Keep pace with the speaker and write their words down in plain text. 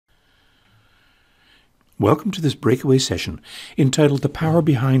Welcome to this breakaway session entitled The Power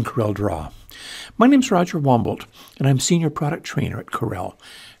Behind CorelDRAW. My name is Roger Wambolt, and I'm Senior Product Trainer at Corel.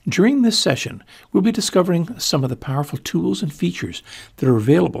 During this session, we'll be discovering some of the powerful tools and features that are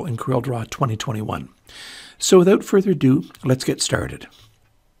available in CorelDRAW 2021. So without further ado, let's get started.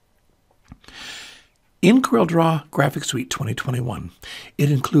 In CorelDRAW Graphics Suite 2021,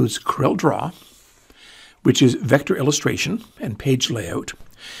 it includes CorelDRAW, which is vector illustration and page layout.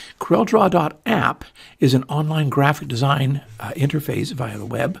 CorelDRAW.app is an online graphic design interface via the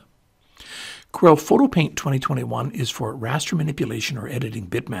web. Corel Photo Paint 2021 is for raster manipulation or editing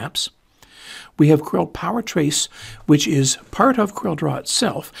bitmaps. We have Corel PowerTrace, which is part of CorelDRAW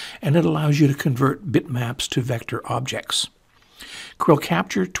itself, and it allows you to convert bitmaps to vector objects. Corel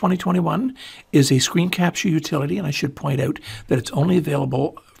Capture 2021 is a screen capture utility, and I should point out that it's only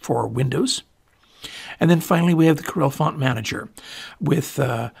available for Windows. And then finally, we have the Corel Font Manager with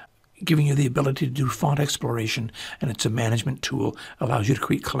giving you the ability to do font exploration, and it's a management tool, allows you to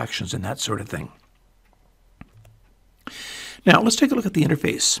create collections and that sort of thing. Now, let's take a look at the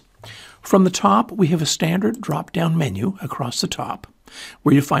interface. From the top, we have a standard drop-down menu across the top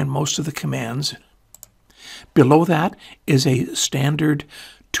where you find most of the commands. Below that is a standard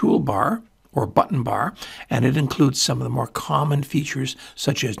toolbar or button bar, and it includes some of the more common features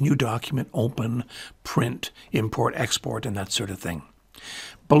such as new document, open, print, import, export, and that sort of thing.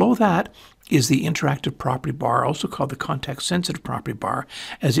 Below that is the interactive property bar, also called the context-sensitive property bar,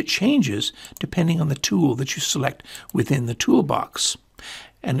 as it changes depending on the tool that you select within the toolbox,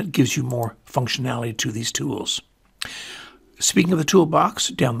 and it gives you more functionality to these tools. Speaking of the toolbox,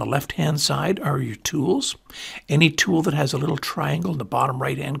 down the left-hand side are your tools. Any tool that has a little triangle in the bottom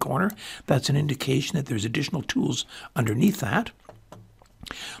right-hand corner, that's an indication that there's additional tools underneath that.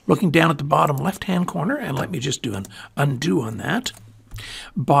 Looking down at the bottom left-hand corner, and let me just do an undo on that.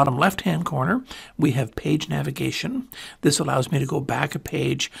 Bottom left-hand corner, we have page navigation. This allows me to go back a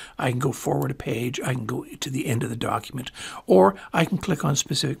page, I can go forward a page, I can go to the end of the document, or I can click on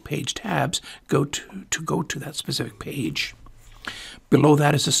specific page tabs to go to that specific page. Below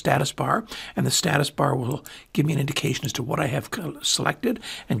that is a status bar, and the status bar will give me an indication as to what I have selected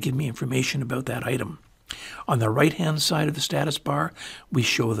and give me information about that item. On the right-hand side of the status bar, we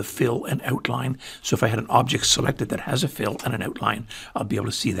show the fill and outline. So if I had an object selected that has a fill and an outline, I'll be able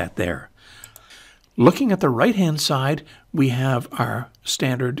to see that there. Looking at the right-hand side, we have our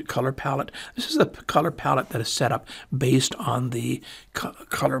standard color palette. This is the color palette that is set up based on the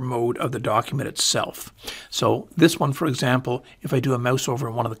color mode of the document itself. So this one, for example, if I do a mouse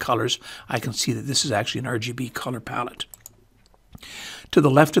over one of the colors, I can see that this is actually an RGB color palette. To the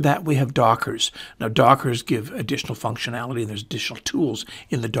left of that, we have Dockers. Now, Dockers give additional functionality, and there's additional tools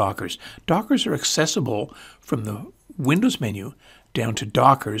in the Dockers. Dockers are accessible from the Windows menu down to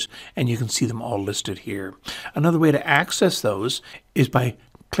Dockers, and you can see them all listed here. Another way to access those is by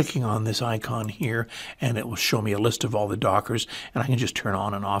clicking on this icon here, and it will show me a list of all the Dockers, and I can just turn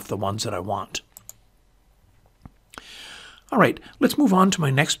on and off the ones that I want. All right, let's move on to my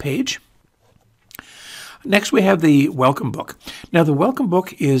next page. Next, we have the Welcome Book. Now, the Welcome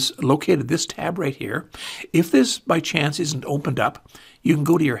Book is located this tab right here. If this, by chance, isn't opened up, you can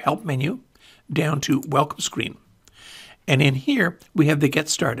go to your Help menu, down to Welcome Screen. And in here, we have the Get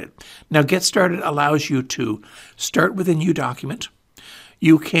Started. Now, Get Started allows you to start with a new document.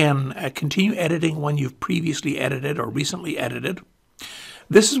 You can continue editing one you've previously edited or recently edited.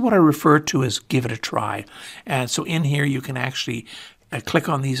 This is what I refer to as Give It a Try. And so in here, you can actually click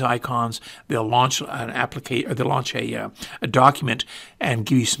on these icons. They'll launch an application, or they'll launch a document and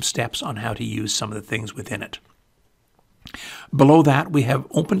give you some steps on how to use some of the things within it. Below that, we have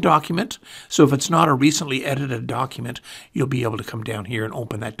Open Document. So if it's not a recently edited document, you'll be able to come down here and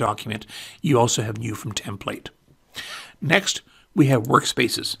open that document. You also have New from Template. Next, we have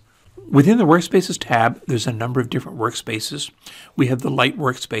Workspaces. Within the Workspaces tab, there's a number of different workspaces. We have the Light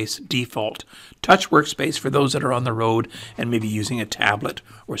Workspace default, Touch Workspace for those that are on the road and maybe using a tablet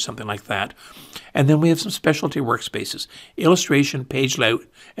or something like that. And then we have some specialty workspaces, Illustration, Page Layout,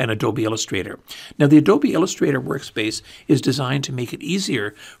 and Adobe Illustrator. Now, the Adobe Illustrator workspace is designed to make it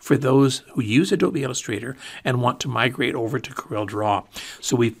easier for those who use Adobe Illustrator and want to migrate over to CorelDRAW.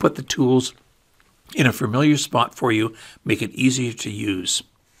 So we've put the tools in a familiar spot for you, make it easier to use.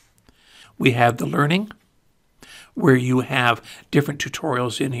 We have the Learning, where you have different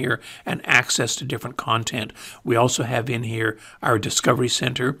tutorials in here and access to different content. We also have in here our Discovery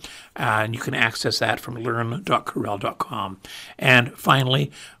Center, and you can access that from learn.corel.com. And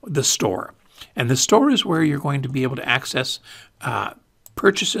finally, the Store. And the Store is where you're going to be able to access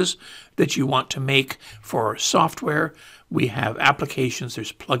purchases that you want to make for software. We have applications,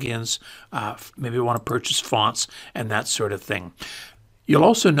 there's plugins, maybe you want to purchase fonts and that sort of thing. You'll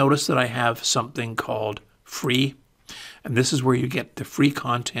also notice that I have something called free, and this is where you get the free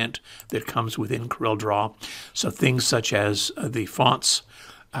content that comes within CorelDRAW. So things such as the fonts,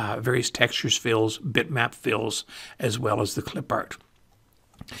 various textures fills, bitmap fills, as well as the clip art.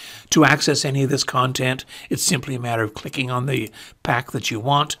 To access any of this content, it's simply a matter of clicking on the pack that you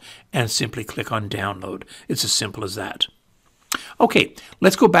want and simply click on download. It's as simple as that. Okay,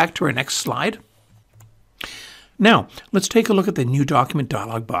 let's go back to our next slide. Now, let's take a look at the New Document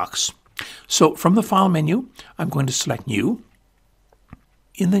dialog box. So from the File menu, I'm going to select New.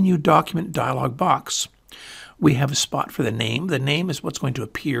 In the New Document dialog box, we have a spot for the name. The name is what's going to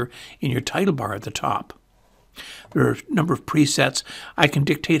appear in your title bar at the top. There are a number of presets. I can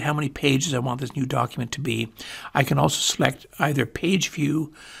dictate how many pages I want this new document to be. I can also select either page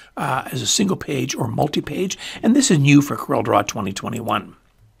view as a single page or multi-page, and this is new for CorelDRAW 2021.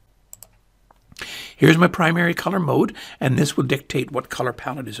 Here's my primary color mode, and this will dictate what color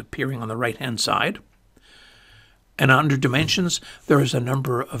palette is appearing on the right-hand side. And under dimensions, there is a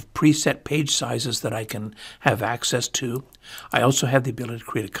number of preset page sizes that I can have access to. I also have the ability to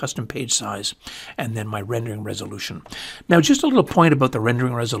create a custom page size and then my rendering resolution. Now, just a little point about the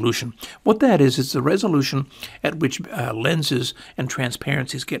rendering resolution. What that is, it's the resolution at which lenses and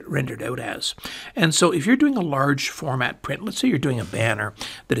transparencies get rendered out as. And so if you're doing a large format print, let's say you're doing a banner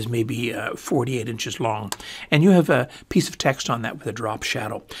that is maybe 48 inches long, and you have a piece of text on that with a drop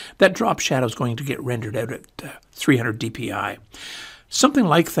shadow, that drop shadow is going to get rendered out at 300 dpi. Something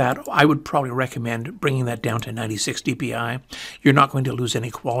like that, I would probably recommend bringing that down to 96 dpi. You're not going to lose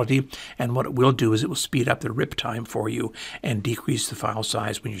any quality, and what it will do is it will speed up the rip time for you and decrease the file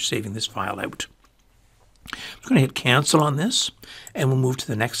size when you're saving this file out. I'm going to hit cancel on this, and we'll move to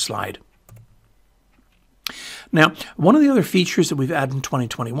the next slide. Now, one of the other features that we've added in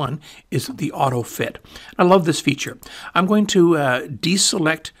 2021 is the auto fit. I love this feature. I'm going to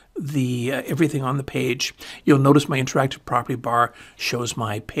deselect everything on the page. You'll notice my interactive property bar shows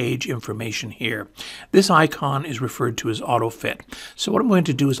my page information here. This icon is referred to as auto fit. So what I'm going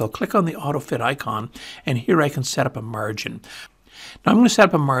to do is I'll click on the auto fit icon, and here I can set up a margin. Now I'm going to set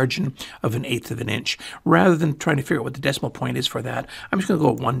up a margin of 1/8 of an inch. Rather than trying to figure out what the decimal point is for that, I'm just going to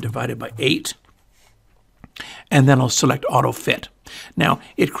go 1 divided by 8. And then I'll select auto fit. Now,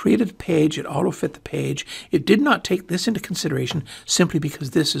 it created a page, it auto fit the page. It did not take this into consideration simply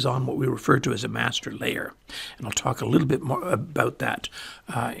because this is on what we refer to as a master layer. And I'll talk a little bit more about that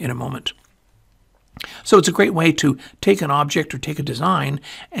in a moment. So it's a great way to take an object or take a design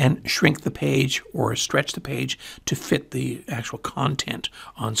and shrink the page or stretch the page to fit the actual content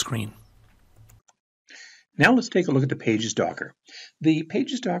on screen. Now let's take a look at the Pages Docker. The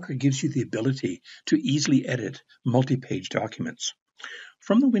Pages Docker gives you the ability to easily edit multi-page documents.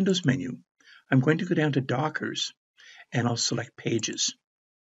 From the Windows menu, I'm going to go down to Dockers, and I'll select Pages.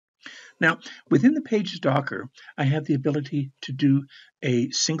 Now, within the Pages Docker, I have the ability to do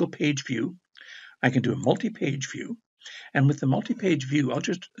a single page view. I can do a multi-page view, and with the multi-page view, I'll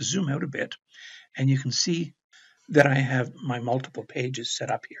just zoom out a bit, and you can see that I have my multiple pages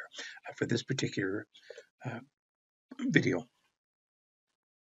set up here for this particular video.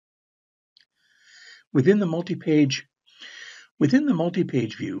 Within the multi-page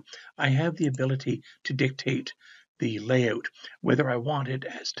view, I have the ability to dictate the layout, whether I want it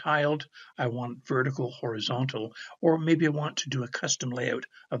as tiled, I want vertical, horizontal, or maybe I want to do a custom layout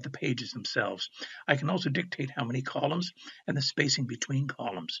of the pages themselves. I can also dictate how many columns and the spacing between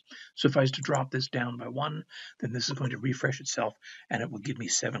columns. So if I was to drop this down by 1, then this is going to refresh itself and it will give me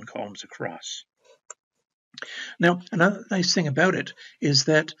 7 columns across. Now, another nice thing about it is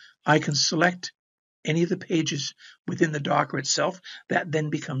that I can select any of the pages within the Docker itself. That then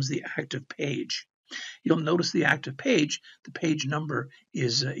becomes the active page. You'll notice the active page, the page number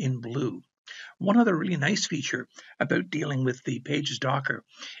is in blue. One other really nice feature about dealing with the Pages Docker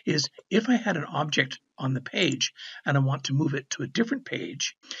is if I had an object on the page and I want to move it to a different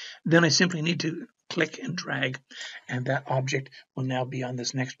page, then I simply need to click and drag, and that object will now be on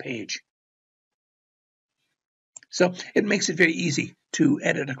this next page. So it makes it very easy to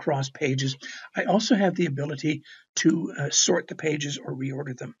edit across pages. I also have the ability to sort the pages or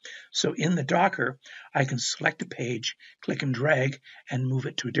reorder them. So in the Docker, I can select a page, click and drag, and move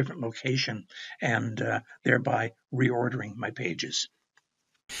it to a different location, and thereby reordering my pages.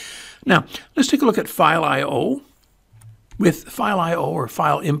 Now, let's take a look at File I/O. With File I/O or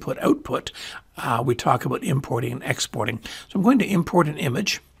File Input/Output, we talk about importing and exporting. So I'm going to import an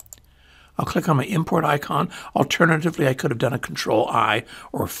image. I'll click on my import icon. Alternatively, I could have done a Control-I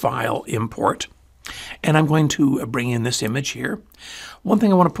or File Import. And I'm going to bring in this image here. One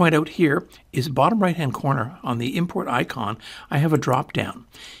thing I want to point out here is bottom right-hand corner on the import icon, I have a drop-down.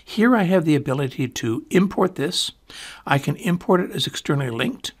 Here I have the ability to import this. I can import it as externally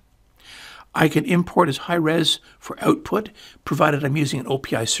linked. I can import as high-res for output, provided I'm using an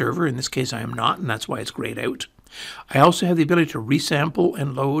OPI server. In this case, I am not, and that's why it's grayed out. I also have the ability to resample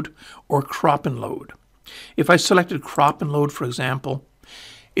and load or crop and load. If I selected crop and load, for example,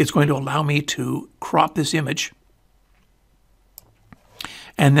 it's going to allow me to crop this image,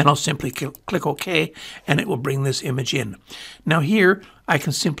 and then I'll simply click OK, and it will bring this image in. Now here, I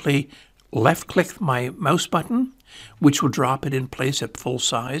can simply left-click my mouse button, which will drop it in place at full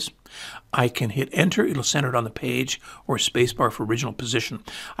size. I can hit Enter, it'll center it on the page, or spacebar for original position.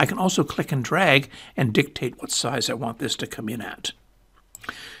 I can also click and drag and dictate what size I want this to come in at.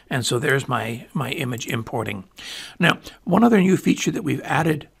 And so there's my image importing. Now, one other new feature that we've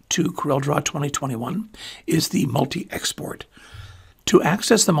added to CorelDRAW 2021 is the multi-export. To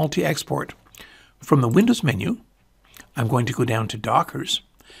access the multi-export, from the Windows menu, I'm going to go down to Dockers,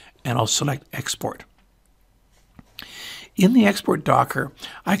 and I'll select Export. In the Export Docker,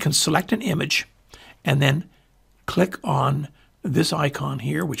 I can select an image and then click on this icon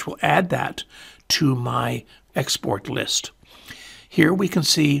here, which will add that to my export list. Here we can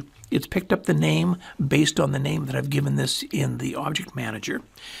see it's picked up the name based on the name that I've given this in the Object Manager.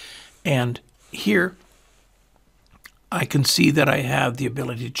 And here I can see that I have the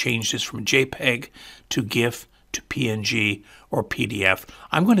ability to change this from JPEG to GIF to PNG or PDF.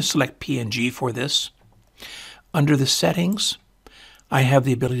 I'm going to select PNG for this. Under the settings, I have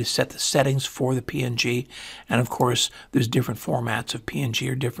the ability to set the settings for the PNG, and of course there's different formats of PNG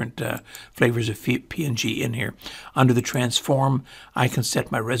or different flavors of PNG in here. Under the transform, I can set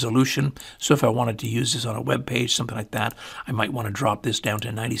my resolution, so if I wanted to use this on a web page, something like that, I might want to drop this down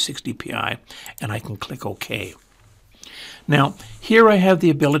to 90/60 dpi, and I can click OK. Now, here I have the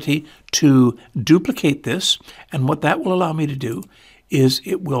ability to duplicate this, and what that will allow me to do is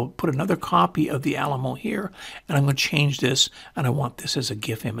it will put another copy of the Alamo here, and I'm going to change this, and I want this as a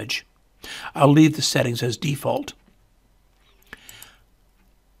GIF image. I'll leave the settings as default.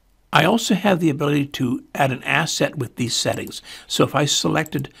 I also have the ability to add an asset with these settings. So if I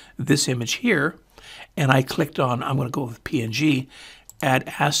selected this image here, and I clicked on, I'm going to go with PNG,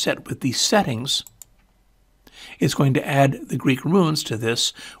 add asset with these settings, it's going to add the Greek runes to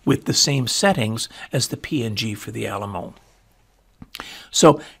this with the same settings as the PNG for the Alamo.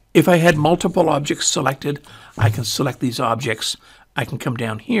 So if I had multiple objects selected, I can select these objects. I can come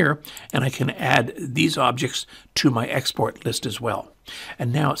down here and I can add these objects to my export list as well.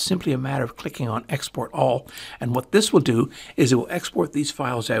 And now it's simply a matter of clicking on Export All. And what this will do is it will export these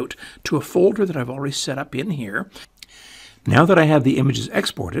files out to a folder that I've already set up in here. Now that I have the images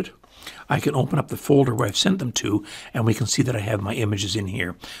exported, I can open up the folder where I've sent them to, and we can see that I have my images in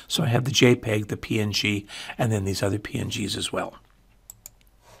here. So I have the JPEG, the PNG, and then these other PNGs as well.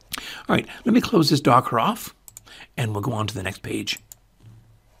 All right, let me close this Docker off, and we'll go on to the next page.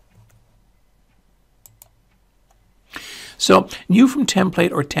 So, new from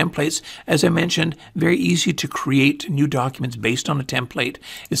template or templates, as I mentioned, very easy to create new documents based on a template.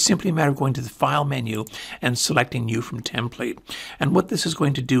 It's simply a matter of going to the File menu and selecting New from Template. And what this is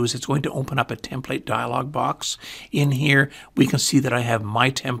going to do is it's going to open up a template dialog box. In here, we can see that I have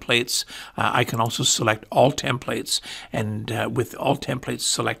my templates. I can also select all templates, and with all templates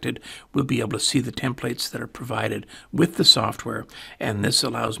selected, we'll be able to see the templates that are provided with the software. And this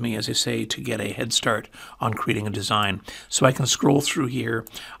allows me, as I say, to get a head start on creating a design. So I can scroll through here,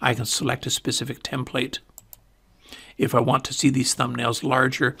 I can select a specific template. If I want to see these thumbnails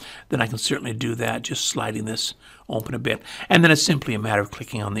larger, then I can certainly do that, just sliding this open a bit. And then it's simply a matter of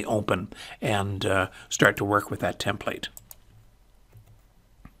clicking on the open and start to work with that template.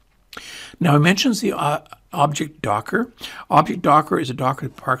 Now I mentioned the Object Docker. Object Docker is a Docker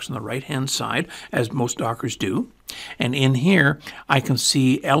that parks on the right-hand side, as most Dockers do. And in here, I can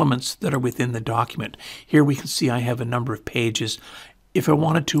see elements that are within the document. Here we can see I have a number of pages. If I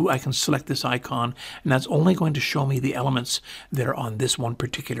wanted to, I can select this icon, and that's only going to show me the elements that are on this one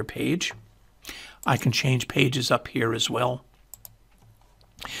particular page. I can change pages up here as well.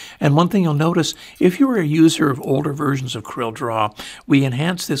 And one thing you'll notice, if you are a user of older versions of CorelDRAW, we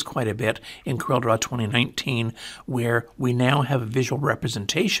enhanced this quite a bit in CorelDRAW 2019, where we now have a visual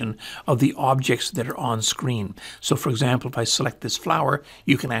representation of the objects that are on screen. So for example, if I select this flower,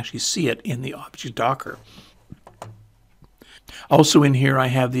 you can actually see it in the Object Docker. Also in here I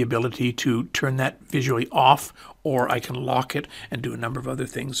have the ability to turn that visually off, or I can lock it and do a number of other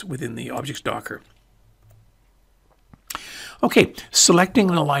things within the Objects Docker. Okay, selecting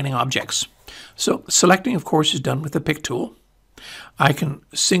and aligning objects. So selecting, of course, is done with the pick tool. I can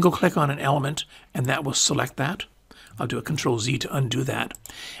single click on an element and that will select that. I'll do a Control Z to undo that.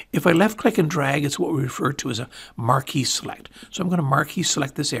 If I left click and drag, it's what we refer to as a marquee select. So I'm going to marquee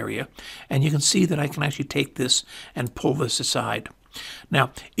select this area, and you can see that I can actually take this and pull this aside.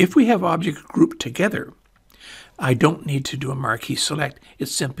 Now, if we have objects grouped together, I don't need to do a marquee select.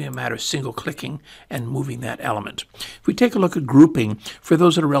 It's simply a matter of single clicking and moving that element. If we take a look at grouping, for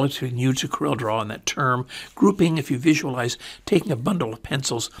those that are relatively new to CorelDRAW and that term, grouping, if you visualize taking a bundle of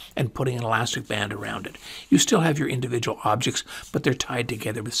pencils and putting an elastic band around it. You still have your individual objects, but they're tied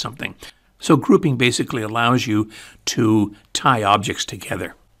together with something. So grouping basically allows you to tie objects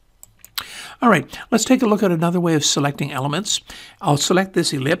together. All right, let's take a look at another way of selecting elements. I'll select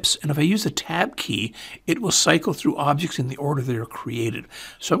this ellipse, and if I use the Tab key, it will cycle through objects in the order they are created.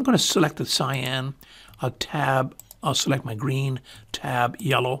 So I'm going to select the cyan, I'll select my green, Tab,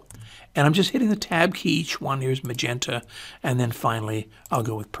 yellow, and I'm just hitting the Tab key each one. Here's magenta, and then finally I'll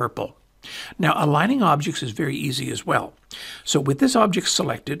go with purple. Now, aligning objects is very easy as well. So with this object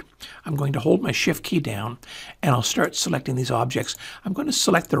selected, I'm going to hold my Shift key down and I'll start selecting these objects. I'm going to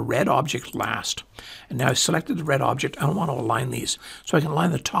select the red object last. And now I've selected the red object. I want to align these. So I can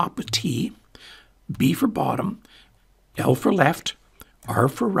align the top with T, B for bottom, L for left, R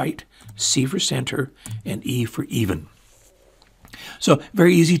for right, C for center, and E for even. So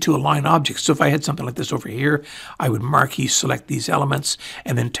very easy to align objects. So if I had something like this over here, I would marquee select these elements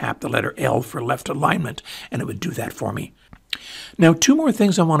and then tap the letter L for left alignment, and it would do that for me. Now, two more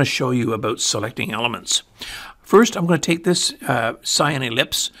things I want to show you about selecting elements. First, I'm going to take this cyan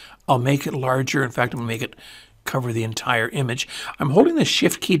ellipse. I'll make it larger. In fact, I'm going to make it cover the entire image. I'm holding the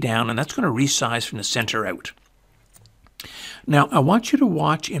Shift key down, and that's going to resize from the center out. Now, I want you to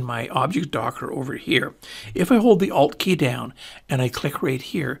watch in my Object Docker over here. If I hold the Alt key down and I click right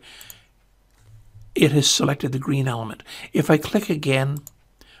here, it has selected the green element. If I click again,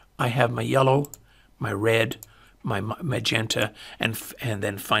 I have my yellow, my red, my magenta, and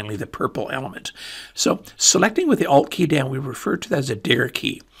then finally the purple element. So selecting with the Alt key down, we refer to that as a digger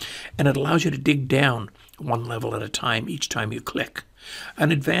key, and it allows you to dig down one level at a time each time you click.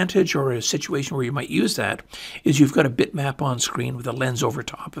 An advantage or a situation where you might use that is you've got a bitmap on screen with a lens over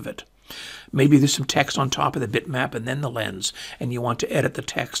top of it. Maybe there's some text on top of the bitmap and then the lens, and you want to edit the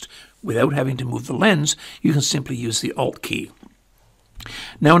text without having to move the lens. You can simply use the Alt key.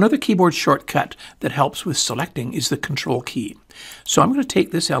 Now, another keyboard shortcut that helps with selecting is the Control key. So I'm going to take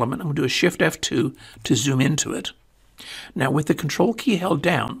this element, I'm going to do a Shift F2 to zoom into it. Now, with the Control key held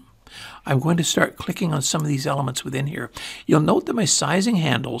down, I'm going to start clicking on some of these elements within here. You'll note that my sizing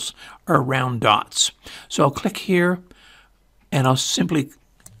handles are round dots. So I'll click here, and I'll simply,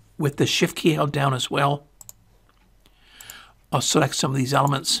 with the Shift key held down as well, I'll select some of these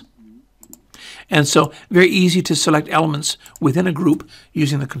elements. And so very easy to select elements within a group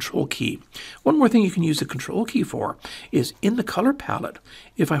using the Control key. One more thing you can use the Control key for is in the color palette.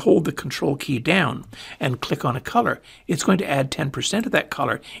 If I hold the Control key down and click on a color, it's going to add 10% of that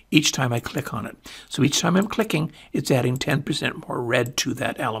color each time I click on it. So each time I'm clicking, it's adding 10% more red to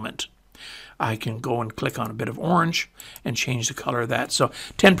that element. I can go and click on a bit of orange and change the color of that. So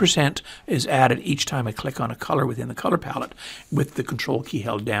 10% is added each time I click on a color within the color palette with the Control key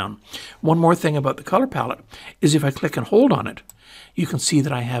held down. One more thing about the color palette is if I click and hold on it, you can see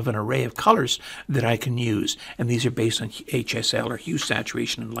that I have an array of colors that I can use, and these are based on HSL or hue,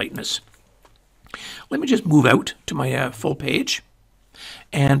 saturation, and lightness. Let me just move out to my full page,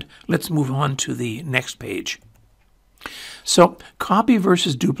 and let's move on to the next page. So copy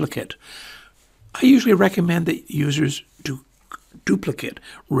versus duplicate. I usually recommend that users do duplicate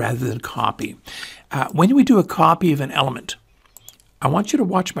rather than copy. When we do a copy of an element, I want you to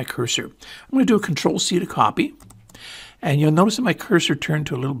watch my cursor. I'm going to do a Control C to copy, and you'll notice that my cursor turned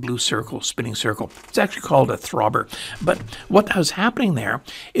to a little blue circle, spinning circle. It's actually called a throbber. But what was happening there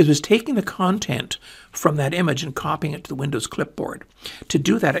is it was taking the content from that image and copying it to the Windows clipboard. To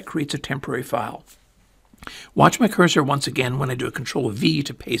do that, it creates a temporary file. Watch my cursor once again when I do a Control V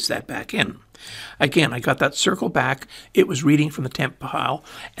to paste that back in. Again, I got that circle back. It was reading from the temp file,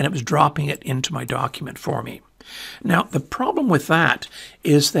 and it was dropping it into my document for me. Now, the problem with that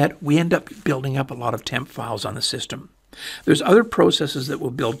is that we end up building up a lot of temp files on the system. There's other processes that will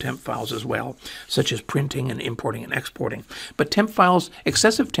build temp files as well, such as printing and importing and exporting. But temp files,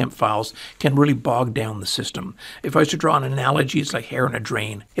 excessive temp files, can really bog down the system. If I was to draw an analogy, it's like hair in a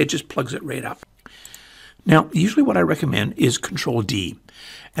drain. It just plugs it right up. Now, usually what I recommend is Control D,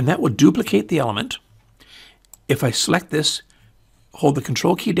 and that will duplicate the element. If I select this, hold the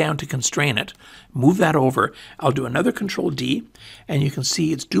Control key down to constrain it, move that over, I'll do another Control D, and you can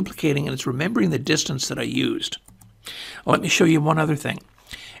see it's duplicating and it's remembering the distance that I used. Let me show you one other thing.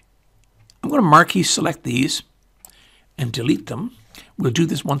 I'm going to marquee select these and delete them. We'll do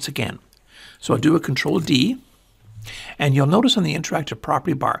this once again. So I'll do a Control D, and you'll notice on the interactive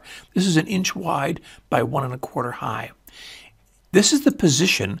property bar, this is 1 inch wide by 1 1/4 high. This is the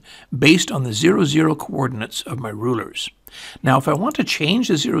position based on the 0, 0 coordinates of my rulers. Now, if I want to change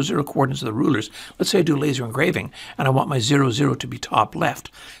the 0, 0 coordinates of the rulers, let's say I do laser engraving and I want my 0, 0 to be top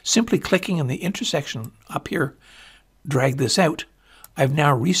left, simply clicking in the intersection up here, drag this out. I've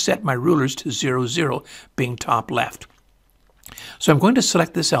now reset my rulers to 0, 0 being top left. So I'm going to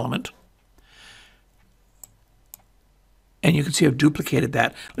select this element, and you can see I've duplicated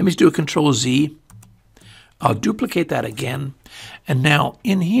that. Let me just do a Control Z. I'll duplicate that again. And now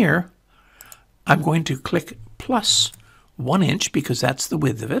in here, I'm going to click plus 1 inch because that's the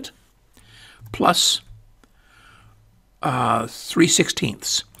width of it, plus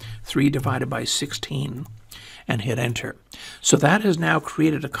 3/16. 3 divided by 16, and hit enter. So that has now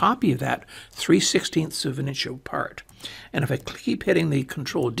created a copy of that 3/16 of an inch apart. And if I keep hitting the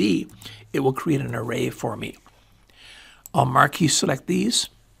Control D, it will create an array for me. I'll marquee select these,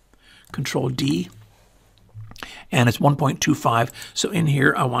 Control D, and it's 1.25. So in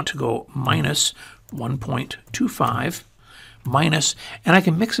here, I want to go minus 1.25, minus, and I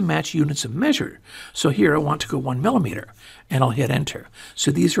can mix and match units of measure. So here I want to go 1 millimeter, and I'll hit enter. So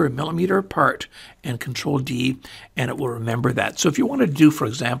these are 1 millimeter apart, and Control D, and it will remember that. So if you want to do, for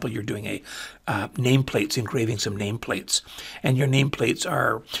example, you're doing a nameplates, engraving some nameplates, and your nameplates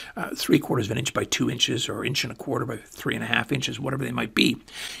are 3/4 of an inch by 2 inches, or 1 1/4 by 3.5 inches, whatever they might be.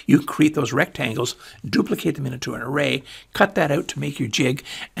 You can create those rectangles, duplicate them into an array, cut that out to make your jig,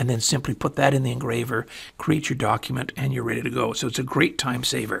 and then simply put that in the engraver, create your document, and you're ready to go. So it's a great time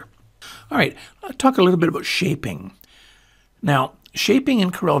saver. All right, I'll talk a little bit about shaping. Now, shaping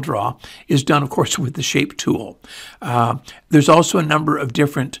in CorelDRAW is done, of course, with the Shape tool. There's also a number of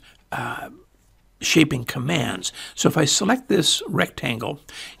different shaping commands. So if I select this rectangle,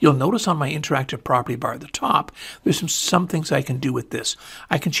 you'll notice on my interactive property bar at the top, there's some things I can do with this.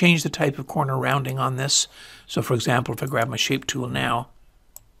 I can change the type of corner rounding on this. So for example, if I grab my Shape tool now,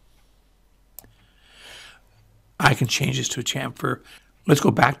 I can change this to a chamfer. Let's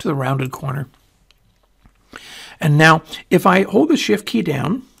go back to the rounded corner. And now, if I hold the Shift key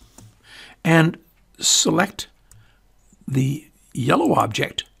down and select the yellow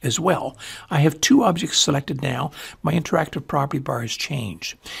object as well, I have 2 objects selected now. My interactive property bar has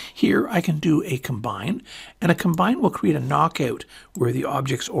changed. Here I can do a combine, and a combine will create a knockout where the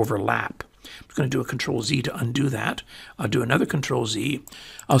objects overlap. I'm going to do a Control Z to undo that. I'll do another Control Z.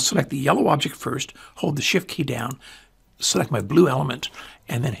 I'll select the yellow object first, hold the Shift key down, select my blue element,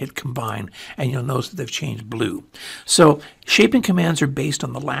 and then hit combine, and you'll notice that they've changed blue. So shaping commands are based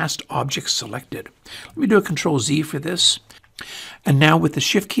on the last object selected. Let me do a Control Z for this. And now with the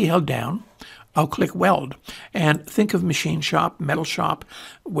Shift key held down, I'll click Weld. And think of machine shop, metal shop,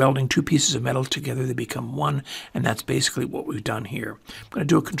 welding 2 pieces of metal together, they become one, and that's basically what we've done here. I'm going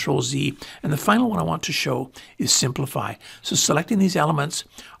to do a Control Z, and the final one I want to show is Simplify. So selecting these elements,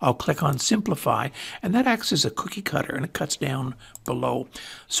 I'll click on Simplify, and that acts as a cookie cutter, and it cuts down below.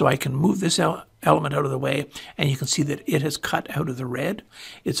 So I can move this element out of the way, and you can see that it has cut out of the red.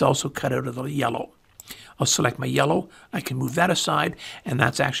 It's also cut out of the yellow. I'll select my yellow, I can move that aside, and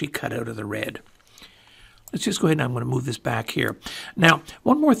that's actually cut out of the red. Let's just go ahead and I'm going to move this back here. Now,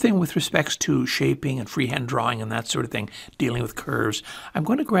 one more thing with respects to shaping and freehand drawing and that sort of thing, dealing with curves. I'm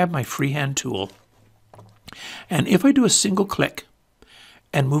going to grab my freehand tool, and if I do a single click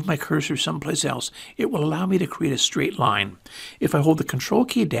and move my cursor someplace else, it will allow me to create a straight line. If I hold the Control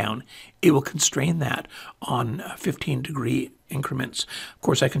key down, it will constrain that on 15-degree increments. Of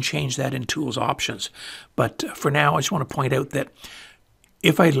course, I can change that in Tools Options. But for now, I just want to point out that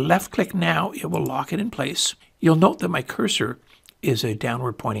if I left-click now, it will lock it in place. You'll note that my cursor is a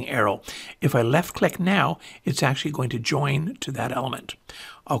downward pointing arrow. If I left-click now, it's actually going to join to that element.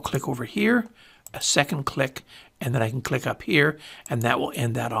 I'll click over here, a second click, and then I can click up here, and that will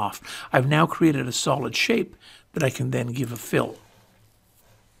end that off. I've now created a solid shape that I can then give a fill.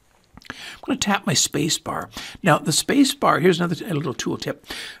 I'm going to tap my space bar. Now the space bar, here's another little tool tip.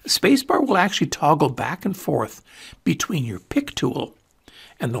 The space bar will actually toggle back and forth between your pick tool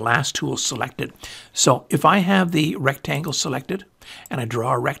and the last tool selected. So if I have the rectangle selected and I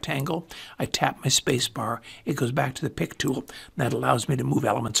draw a rectangle, I tap my space bar, it goes back to the pick tool. That allows me to move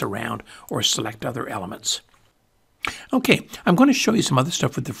elements around or select other elements. Okay, I'm going to show you some other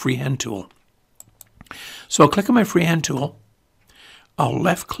stuff with the freehand tool. So I'll click on my freehand tool, I'll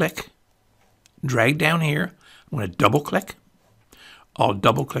left click, drag down here, I'm going to double click, I'll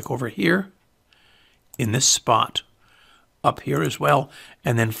double click over here in this spot, up here as well,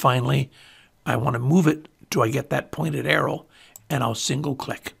 and then finally I want to move it till I get that pointed arrow, and I'll single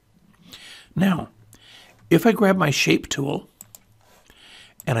click. Now, if I grab my shape tool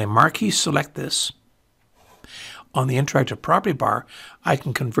and I marquee select this, on the interactive property bar, I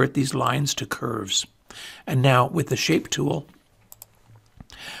can convert these lines to curves. And now with the shape tool,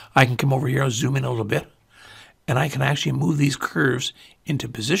 I can come over here, I'll zoom in a little bit, and I can actually move these curves into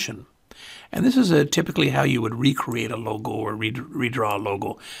position. And this is typically how you would recreate a logo or redraw a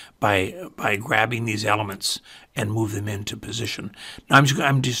logo, by grabbing these elements and move them into position. Now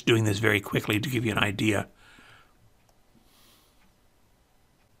I'm just doing this very quickly to give you an idea.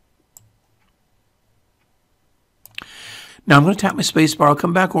 Now I'm going to tap my space bar, I'll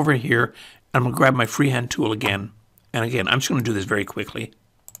come back over here, and I'm going to grab my freehand tool again. And again, I'm just going to do this very quickly.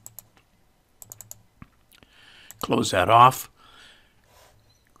 Close that off.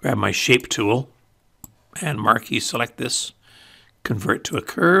 Grab my shape tool and marquee select this, convert to a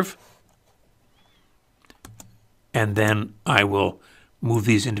curve, and then I will move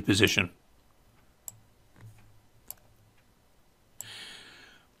these into position.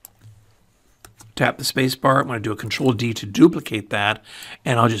 Tap the space bar, I'm going to do a Control D to duplicate that,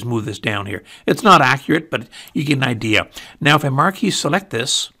 and I'll just move this down here. It's not accurate, but you get an idea. Now if I marquee select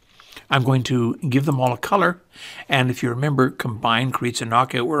this, I'm going to give them all a color, and if you remember, combine creates a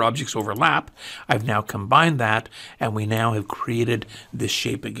knockout where objects overlap. I've now combined that, and we now have created this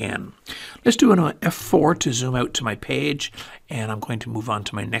shape again. Let's do an F4 to zoom out to my page, and I'm going to move on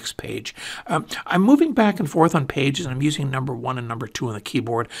to my next page. I'm moving back and forth on pages, and I'm using number 1 and number 2 on the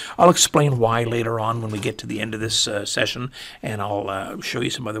keyboard. I'll explain why later on when we get to the end of this session, and I'll show you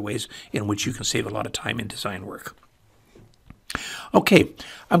some other ways in which you can save a lot of time in design work. Okay,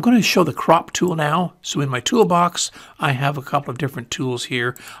 I'm going to show the crop tool now. So in my toolbox, I have a couple of different tools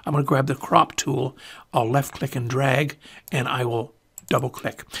here. I'm going to grab the crop tool, I'll left click and drag, and I will double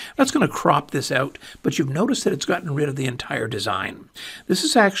click. That's going to crop this out, but you've noticed that it's gotten rid of the entire design. This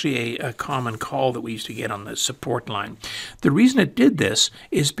is actually a common call that we used to get on the support line. The reason it did this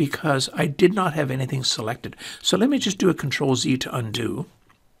is because I did not have anything selected. So let me just do a Control Z to undo.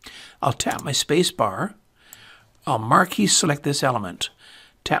 I'll tap my space bar. I'll marquee select this element,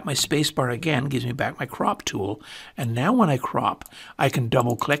 tap my space bar again, gives me back my crop tool, and now when I crop, I can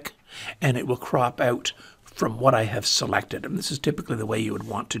double click and it will crop out from what I have selected. And this is typically the way you would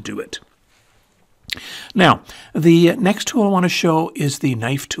want to do it. Now, the next tool I want to show is the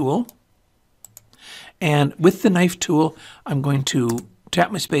knife tool. And with the knife tool, I'm going to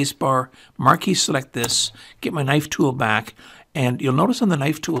tap my space bar, marquee select this, get my knife tool back, and you'll notice on the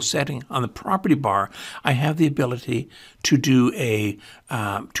knife tool setting on the property bar, I have the ability to do a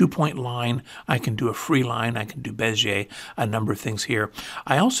 2-point line. I can do a free line. I can do Bezier, a number of things here.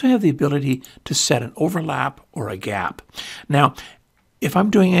 I also have the ability to set an overlap or a gap. Now, if I'm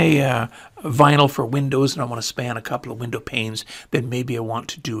doing a vinyl for windows and I want to span a couple of window panes, then maybe I want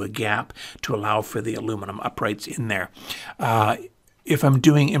to do a gap to allow for the aluminum uprights in there. If I'm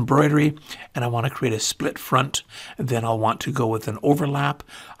doing embroidery and I want to create a split front, then I'll want to go with an overlap.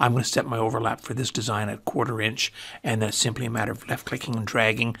 I'm going to set my overlap for this design at 1/4 inch, and that's simply a matter of left clicking and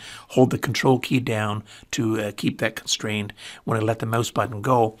dragging. Hold the Control key down to keep that constrained. When I let the mouse button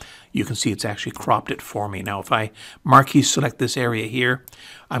go, you can see it's actually cropped it for me. Now if I marquee select this area here,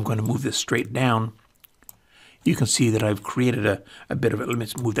 I'm going to move this straight down. You can see that I've created a bit of it. Let me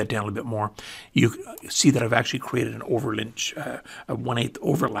move that down a little bit more. You see that I've actually created an a 1/8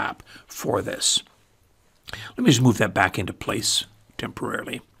 overlap for this. Let me just move that back into place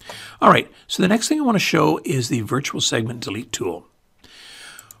temporarily. All right, so the next thing I want to show is the virtual segment delete tool.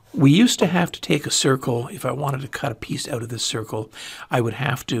 We used to have to take a circle. If I wanted to cut a piece out of this circle, I would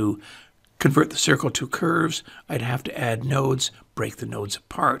have to convert the circle to curves. I'd have to add nodes, break the nodes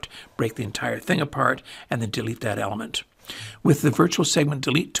apart, break the entire thing apart, and then delete that element. With the virtual segment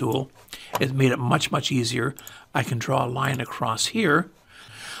delete tool, it's made it much, much easier. I can draw a line across here.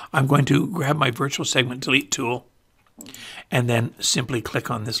 I'm going to grab my virtual segment delete tool and then simply click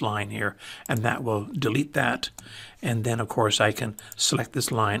on this line here, and that will delete that. And then of course I can select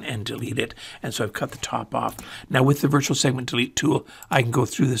this line and delete it, and so I've cut the top off. Now with the virtual segment delete tool, I can go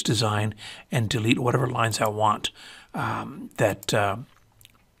through this design and delete whatever lines I want that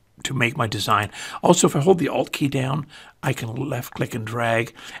to make my design. Also, if I hold the Alt key down, I can left click and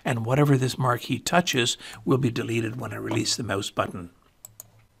drag, and whatever this marquee touches will be deleted when I release the mouse button.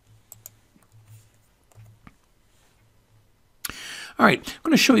 All right, I'm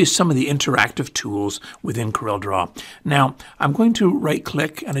going to show you some of the interactive tools within CorelDRAW. Now, I'm going to right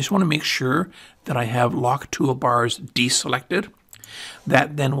click, and I just want to make sure that I have lock toolbars deselected.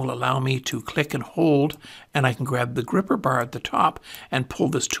 That then will allow me to click and hold, and I can grab the gripper bar at the top and pull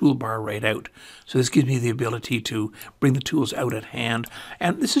this toolbar right out. So this gives me the ability to bring the tools out at hand.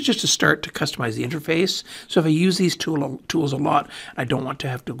 And this is just a start to customize the interface. So if I use these tools a lot, I don't want to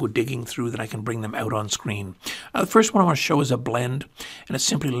have to go digging through, that I can bring them out on screen. The first one I want to show is a blend, and it's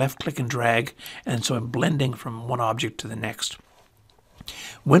simply left click and drag, and so I'm blending from one object to the next.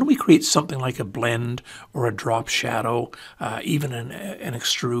 When we create something like a blend or a drop shadow, even an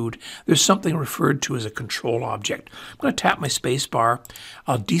extrude, there's something referred to as a control object. I'm going to tap my space bar,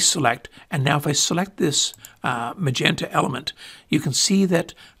 I'll deselect, and now if I select this magenta element, you can see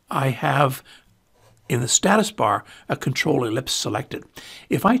that I have in the status bar a control ellipse selected.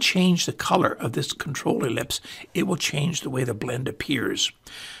 If I change the color of this control ellipse, it will change the way the blend appears.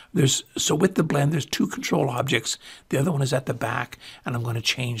 So with the blend, there's two control objects. The other one is at the back, and I'm going to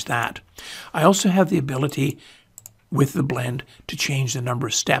change that. I also have the ability with the blend to change the number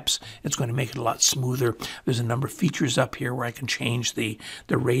of steps. It's going to make it a lot smoother. There's a number of features up here where I can change the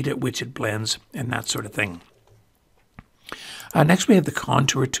rate at which it blends and that sort of thing. Next, we have the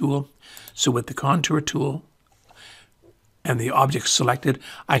contour tool. So with the contour tool and the object selected,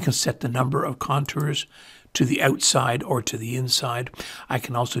 I can set the number of contours to the outside or to the inside. I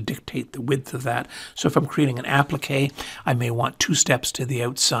can also dictate the width of that. So if I'm creating an applique, I may want 2 steps to the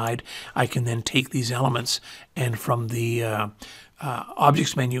outside. I can then take these elements, and from the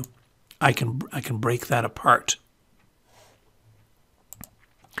objects menu, I can break that apart.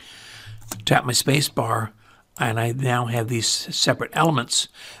 Tap my space bar, and I now have these separate elements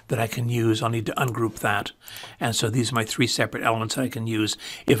that I can use. I'll need to ungroup that. And so these are my 3 separate elements that I can use.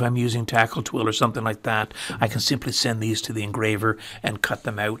 If I'm using Tackle Tool or something like that, I can simply send these to the engraver and cut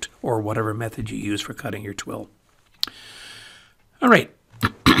them out, or whatever method you use for cutting your twill. All right,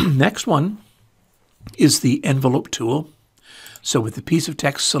 next one is the envelope tool. So with the piece of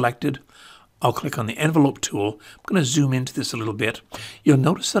text selected, I'll click on the envelope tool. I'm going to zoom into this a little bit. You'll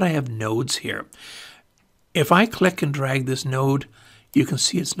notice that I have nodes here. If I click and drag this node, you can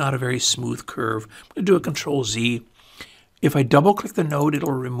see it's not a very smooth curve. I'm going to do a Control Z. If I double click the node,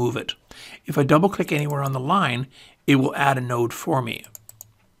 it'll remove it. If I double click anywhere on the line, it will add a node for me.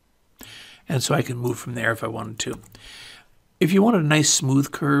 And so I can move from there if I wanted to. If you wanted a nice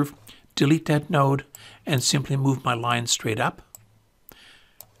smooth curve, delete that node and simply move my line straight up.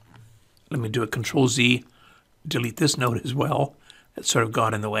 Let me do a Control Z, delete this node as well. That sort of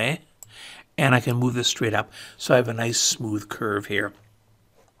got in the way. And I can move this straight up, so I have a nice smooth curve here.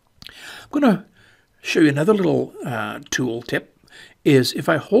 I'm going to show you another little tool tip. Is if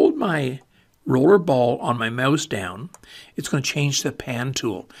I hold my roller ball on my mouse down, it's going to change the pan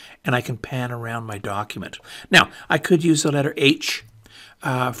tool, and I can pan around my document. Now, I could use the letter H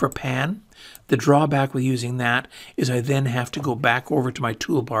for pan. The drawback with using that is I then have to go back over to my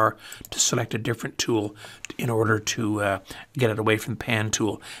toolbar to select a different tool in order to get it away from the pan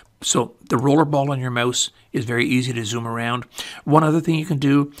tool. So the roller ball on your mouse is very easy to zoom around. One other thing you can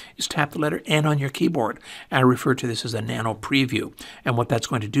do is tap the letter N on your keyboard. I refer to this as a nano preview. And what that's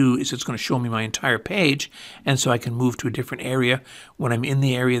going to do is it's going to show me my entire page, and so I can move to a different area. When I'm in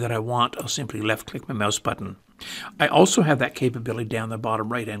the area that I want, I'll simply left click my mouse button. I also have that capability down the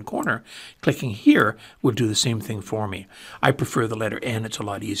bottom right hand corner. Clicking here will do the same thing for me. I prefer the letter N, it's a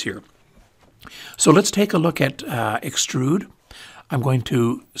lot easier. So let's take a look at extrude. I'm going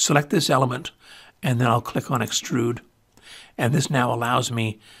to select this element, and then I'll click on extrude, and this now allows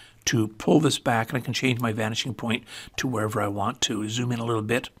me to pull this back, and I can change my vanishing point to wherever I want to. Zoom in a little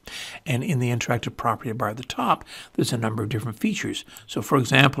bit, and in the interactive property bar at the top, there's a number of different features. So for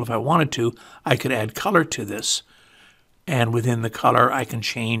example, if I wanted to, I could add color to this, and within the color I can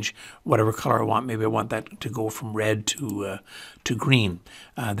change whatever color I want. Maybe I want that to go from red to green.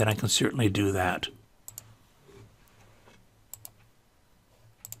 Then I can certainly do that.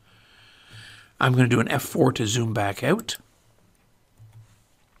 I'm going to do an F4 to zoom back out.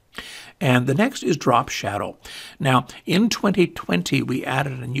 And the next is drop shadow. Now, in 2020, we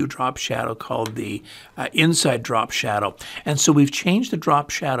added a new drop shadow called the inside drop shadow. And so we've changed the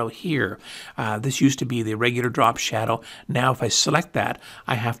drop shadow here. This used to be the regular drop shadow. Now, if I select that,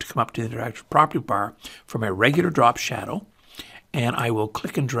 I have to come up to the interactive property bar for my regular drop shadow. And I will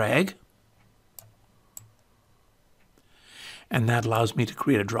click and drag. and that allows me to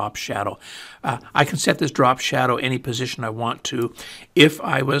create a drop shadow. I can set this drop shadow any position I want to. If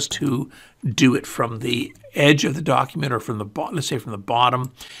I was to do it from the edge of the document or from the let's say from the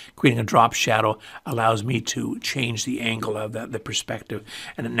bottom, creating a drop shadow allows me to change the angle of the perspective,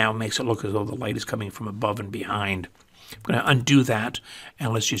 and it now makes it look as though the light is coming from above and behind. I'm going to undo that,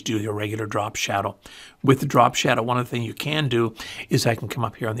 and let's just do the regular drop shadow. With the drop shadow, one of the things you can do is I can come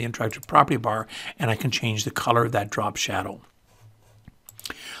up here on the interactive property bar and I can change the color of that drop shadow.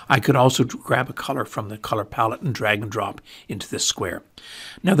 I could also grab a color from the color palette and drag and drop into this square.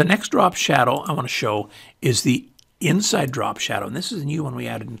 Now the next drop shadow I want to show is the inside drop shadow, and this is a new one we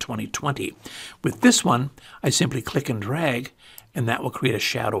added in 2020. With this one, I simply click and drag, and that will create a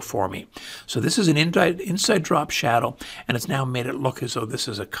shadow for me. So this is an inside drop shadow, and it's now made it look as though this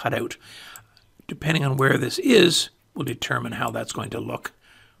is a cutout. Depending on where this is, will determine how that's going to look.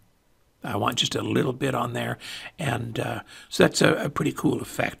 I want just a little bit on there, and so that's a pretty cool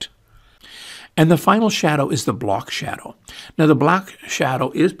effect. And the final shadow is the block shadow. Now the block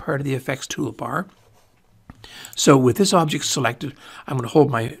shadow is part of the effects toolbar. So with this object selected, I'm going to hold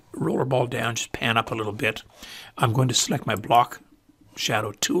my roller ball down, just pan up a little bit. I'm going to select my block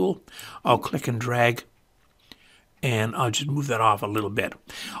shadow tool. I'll click and drag, and I'll just move that off a little bit.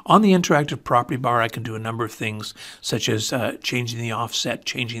 On the interactive property bar, I can do a number of things, such as changing the offset,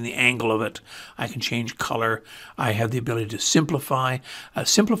 changing the angle of it. I can change color. I have the ability to simplify.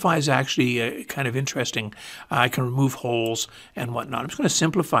 Simplify is actually kind of interesting. I can remove holes and whatnot. I'm just going to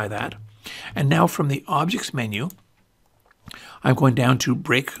simplify that. And now from the Objects menu, I'm going down to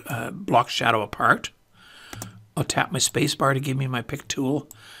break block shadow apart. I'll tap my space bar to give me my pick tool,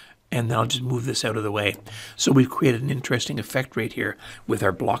 and then I'll just move this out of the way. So we've created an interesting effect right here with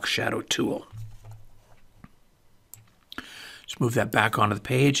our block shadow tool. Just move that back onto the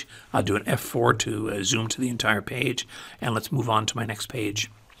page. I'll do an F4 to zoom to the entire page, and let's move on to my next page.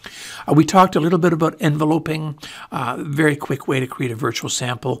 We talked a little bit about enveloping. Very quick way to create a virtual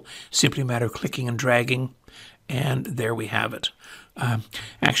sample. Simply a matter of clicking and dragging, and there we have it.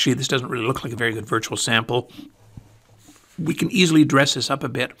 Actually, this doesn't really look like a very good virtual sample. We can easily dress this up a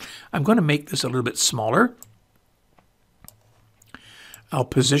bit. I'm going to make this a little bit smaller. I'll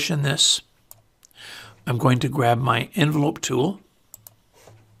position this. I'm going to grab my envelope tool,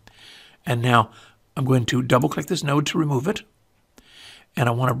 and now I'm going to double click this node to remove it. And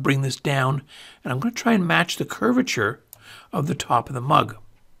I want to bring this down, and I'm going to try and match the curvature of the top of the mug.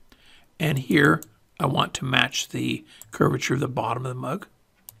 And here I want to match the curvature of the bottom of the mug.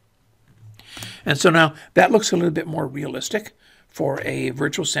 And so now that looks a little bit more realistic for a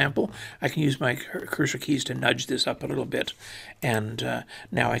virtual sample. I can use my cursor keys to nudge this up a little bit, and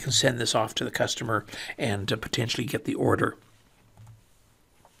now I can send this off to the customer and potentially get the order.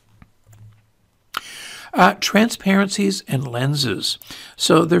 Transparencies and lenses.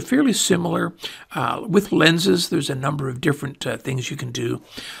 So they're fairly similar. With lenses, there's a number of different things you can do.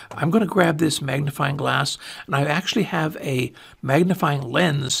 I'm going to grab this magnifying glass, and I actually have a magnifying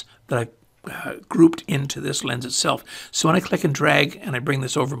lens that I've grouped into this lens itself. So when I click and drag and I bring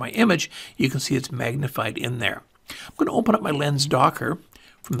this over my image, you can see it's magnified in there. I'm going to open up my lens docker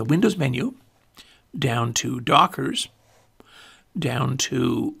from the Windows menu, down to Dockers, down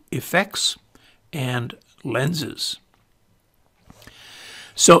to Effects, and Lenses.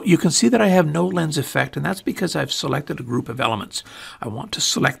 So you can see that I have no lens effect, and that's because I've selected a group of elements. I want to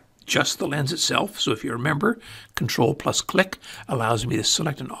select just the lens itself. So if you remember, Control plus click allows me to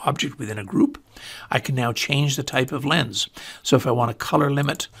select an object within a group. I can now change the type of lens. So if I want a color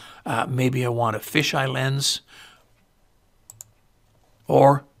limit, maybe I want a fisheye lens,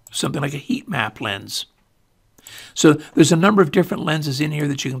 or something like a heat map lens. So there's a number of different lenses in here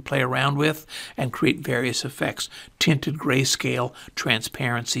that you can play around with and create various effects. Tinted grayscale,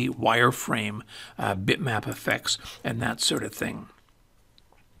 transparency, wireframe, bitmap effects, and that sort of thing.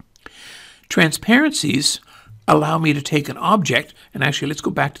 Transparencies allow me to take an object, and actually let's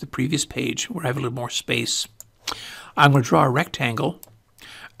go back to the previous page where I have a little more space. I'm going to draw a rectangle.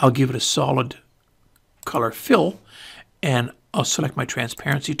 I'll give it a solid color fill, and I'll select my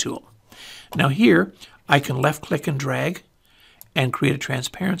transparency tool. Now here, I can left click and drag and create a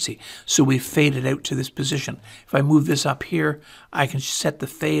transparency. So we've faded out to this position. If I move this up here, I can set the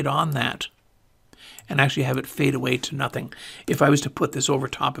fade on that and actually have it fade away to nothing. If I was to put this over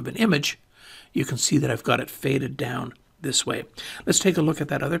top of an image, you can see that I've got it faded down this way. Let's take a look at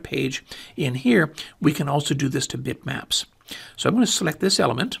that other page. In here, we can also do this to bitmaps. So I'm going to select this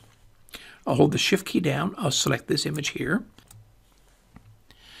element. I'll hold the Shift key down. I'll select this image here.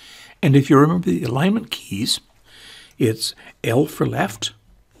 And if you remember the alignment keys, it's L for left,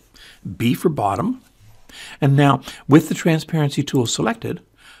 B for bottom, And now, with the transparency tool selected,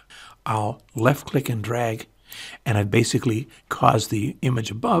 I'll left click and drag, and I've basically caused the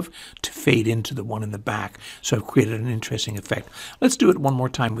image above to fade into the one in the back. So I've created an interesting effect. Let's do it one more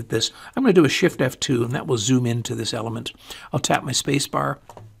time with this. I'm going to do a Shift F2, and that will zoom into this element. I'll tap my space bar.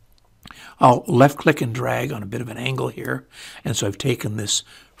 I'll left click and drag on a bit of an angle here. And so I've taken this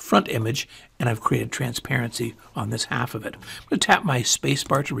front image and I've created transparency on this half of it. I'm going to tap my space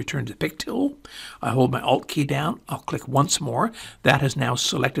bar to return to the pick tool. I hold my Alt key down. I'll click once more. That has now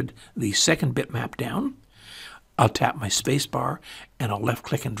selected the second bitmap down. I'll tap my space bar and I'll left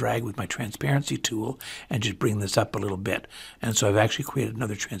click and drag with my transparency tool and just bring this up a little bit. And so I've actually created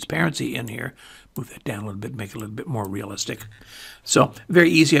another transparency in here. Move that down a little bit, make it a little bit more realistic. So very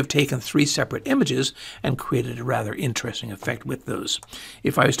easy. I've taken 3 separate images and created a rather interesting effect with those.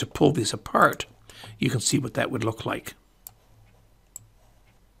 If I was to pull these apart, you can see what that would look like.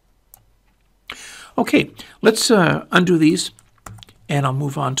 Okay, let's undo these and I'll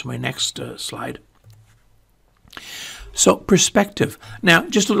move on to my next slide. So perspective. Now,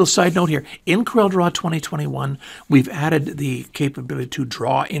 just a little side note here. In CorelDRAW 2021, we've added the capability to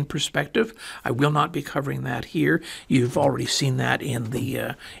draw in perspective. I will not be covering that here. You've already seen that in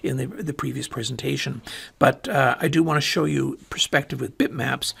the previous presentation. But I do want to show you perspective with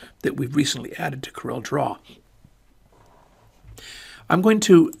bitmaps that we've recently added to CorelDRAW. I'm going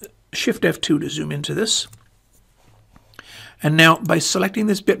to Shift F2 to zoom into this. And now, by selecting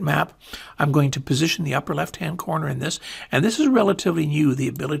this bitmap, I'm going to position the upper left-hand corner in this. And this is relatively new, the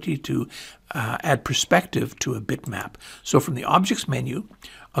ability to add perspective to a bitmap. So from the Objects menu,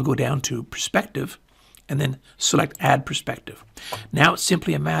 I'll go down to Perspective, and then select Add Perspective. Now it's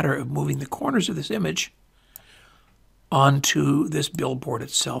simply a matter of moving the corners of this image onto this billboard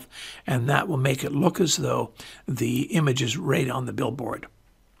itself, and that will make it look as though the image is right on the billboard.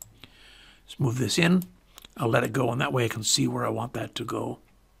 Let's move this in. I'll let it go, and that way I can see where I want that to go.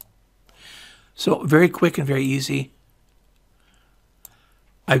 So very quick and very easy.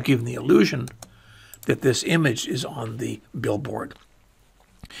 I've given the illusion that this image is on the billboard.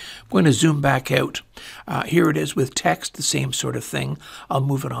 I'm going to zoom back out. Here it is with text, the same sort of thing. I'll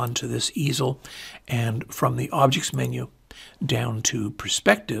move it on to this easel, and from the Objects menu down to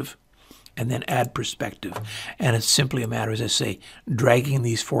Perspective, and then Add Perspective. And it's simply a matter, as I say, dragging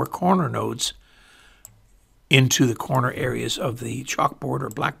these 4 corner nodes into the corner areas of the chalkboard or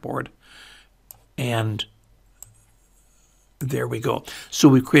blackboard, and there we go. So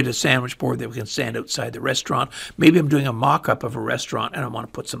we've created a sandwich board that we can stand outside the restaurant. Maybe I'm doing a mock-up of a restaurant and I want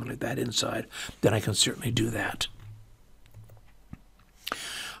to put something like that inside. Then I can certainly do that.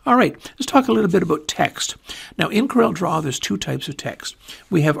 All right, let's talk a little bit about text. Now in CorelDRAW, there's 2 types of text.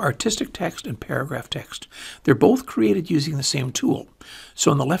 We have artistic text and paragraph text. They're both created using the same tool. So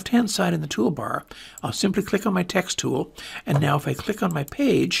on the left-hand side in the toolbar, I'll simply click on my text tool, and now if I click on my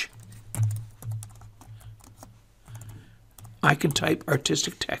page, I can type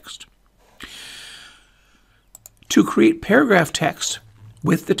artistic text. To create paragraph text,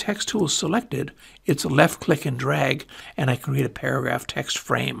 with the text tool selected, it's a left click and drag, and I can create a paragraph text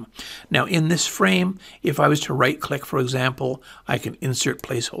frame. Now in this frame, if I was to right click, for example, I can insert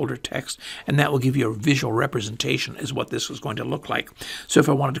placeholder text, and that will give you a visual representation as what this is going to look like. So if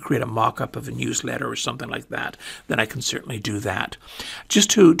I wanted to create a mock-up of a newsletter or something like that, then I can certainly do that. Just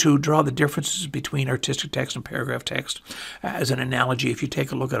to draw the differences between artistic text and paragraph text, as an analogy, if you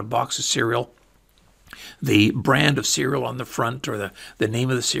take a look at a box of cereal, the brand of cereal on the front, or the name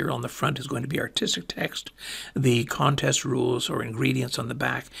of the cereal on the front, is going to be artistic text. The contest rules or ingredients on the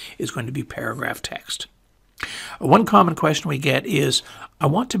back is going to be paragraph text. One common question we get is, I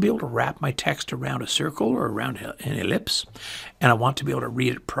want to be able to wrap my text around a circle or around an ellipse, and I want to be able to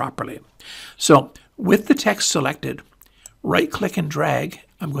read it properly. So with the text selected, right click and drag,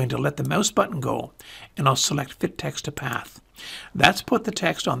 I'm going to let the mouse button go, and I'll select Fit Text to Path. That's put the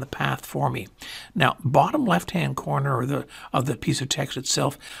text on the path for me. Now, bottom left-hand corner of the piece of text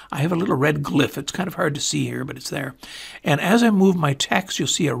itself, I have a little red glyph. It's kind of hard to see here, but it's there. And as I move my text, you'll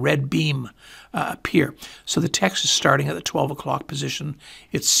see a red beam appear. So the text is starting at the 12 o'clock position.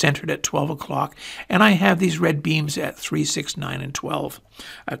 It's centered at 12 o'clock. And I have these red beams at 3, 6, 9, and 12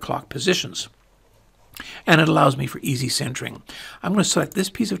 o'clock positions. And it allows me for easy centering. I'm going to select this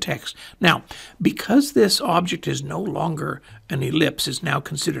piece of text. Now, because this object is no longer an ellipse, it's now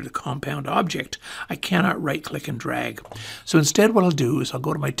considered a compound object, I cannot right-click and drag. So instead what I'll do is I'll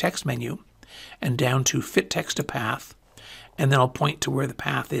go to my text menu and down to Fit Text to Path, and then I'll point to where the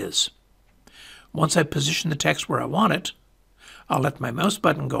path is. Once I position the text where I want it, I'll let my mouse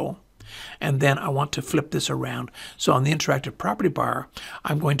button go, and then I want to flip this around. So on the interactive property bar,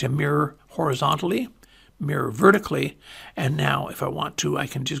 I'm going to mirror horizontally mirror vertically. And now if I want to, I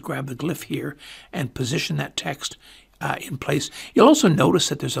can just grab the glyph here and position that text in place. You'll also notice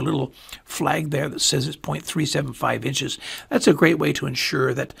that there's a little flag there that says it's 0.375 inches. That's a great way to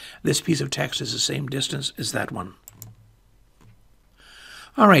ensure that this piece of text is the same distance as that one.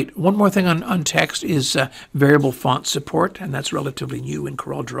 All right, one more thing on text is variable font support, and that's relatively new in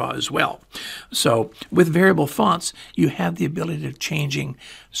CorelDRAW as well. So with variable fonts, you have the ability of changing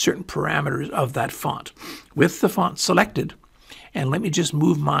certain parameters of that font. With the font selected, and let me just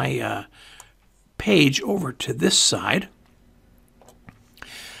move my page over to this side.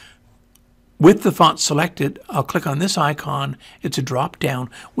 With the font selected, I'll click on this icon. It's a drop down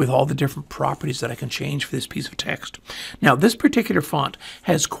with all the different properties that I can change for this piece of text. Now, this particular font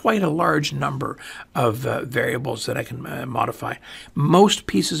has quite a large number of variables that I can modify. Most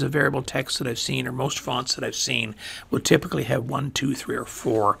pieces of variable text that I've seen, or most fonts that I've seen, will typically have 1, 2, 3, or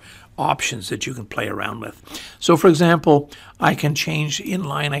 4 options that you can play around with. So for example, I can change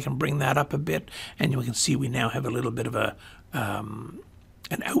inline, I can bring that up a bit, and you can see we now have a little bit of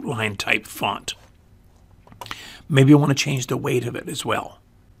an outline type font. Maybe I want to change the weight of it as well.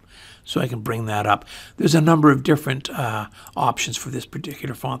 So I can bring that up. There's a number of different options for this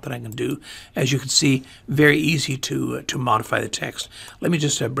particular font that I can do. As you can see, very easy to modify the text. Let me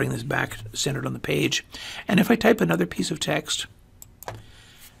just bring this back centered on the page. And if I type another piece of text,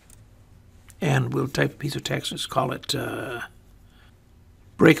 and we'll type a piece of text, let's call it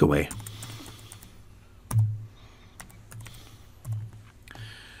breakaway.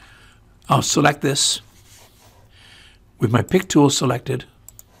 I'll select this with my pick tool selected,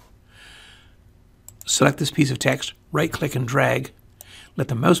 select this piece of text, right click and drag, let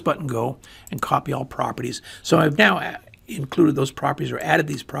the mouse button go and copy all properties. So I've now included those properties or added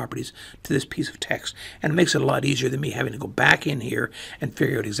these properties to this piece of text, and it makes it a lot easier than me having to go back in here and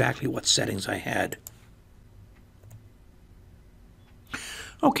figure out exactly what settings I had.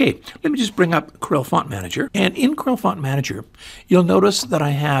 Okay, let me just bring up Corel Font Manager. And in Corel Font Manager, you'll notice that I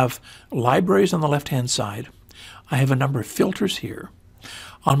have libraries on the left-hand side. I have a number of filters here.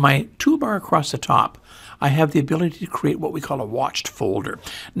 On my toolbar across the top, I have the ability to create what we call a watched folder.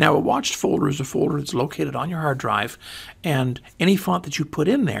 Now, a watched folder is a folder that's located on your hard drive, and any font that you put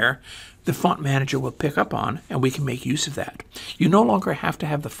in there, the Font Manager will pick up on, and we can make use of that. You no longer have to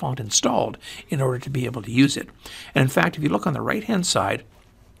have the font installed in order to be able to use it. And in fact, if you look on the right-hand side,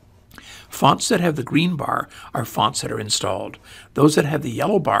 fonts that have the green bar are fonts that are installed. Those that have the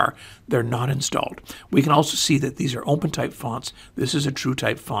yellow bar, they're not installed. We can also see that these are open type fonts. This is a true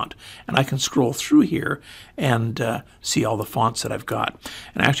type font. And I can scroll through here and see all the fonts that I've got.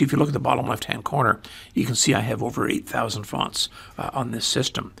 And actually, if you look at the bottom left-hand corner, you can see I have over 8,000 fonts on this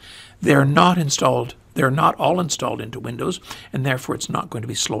system. They're not installed. They're not all installed into Windows, and therefore it's not going to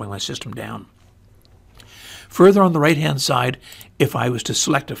be slowing my system down. Further on the right-hand side, if I was to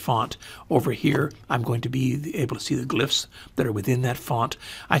select a font over here, I'm going to be able to see the glyphs that are within that font.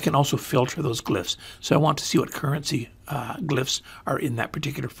 I can also filter those glyphs. So I want to see what currency glyphs are in that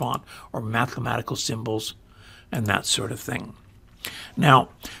particular font, or mathematical symbols, and that sort of thing. Now,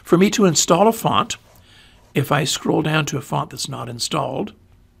 for me to install a font, if I scroll down to a font that's not installed,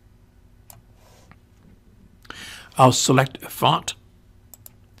 I'll select a font,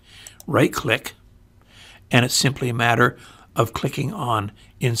 right-click, and it's simply a matter of clicking on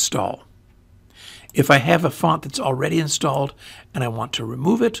Install. If I have a font that's already installed and I want to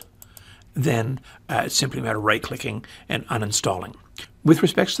remove it, then it's simply a matter of right-clicking and uninstalling. With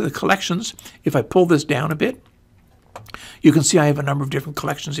respect to the collections, if I pull this down a bit, you can see I have a number of different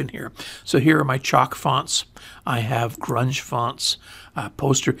collections in here. So here are my chalk fonts. I have grunge fonts,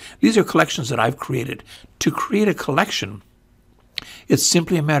 poster. These are collections that I've created. To create a collection, it's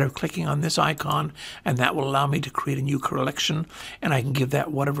simply a matter of clicking on this icon, and that will allow me to create a new collection, and I can give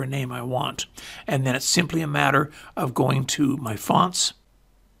that whatever name I want. And then it's simply a matter of going to my fonts.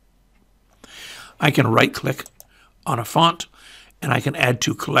 I can right-click on a font, and I can add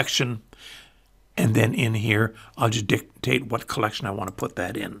to collection, and then in here, I'll just dictate what collection I want to put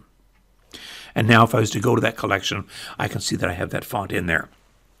that in. And now if I was to go to that collection, I can see that I have that font in there.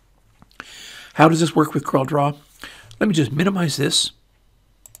 How does this work with CorelDRAW? Let me just minimize this.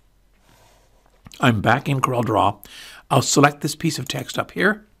 I'm back in CorelDRAW. I'll select this piece of text up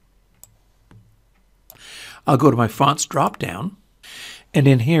here. I'll go to my fonts drop down. And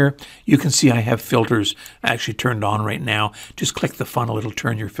in here, you can see I have filters actually turned on right now. Just click the funnel, it'll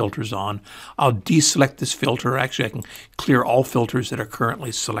turn your filters on. I'll deselect this filter. Actually, I can clear all filters that are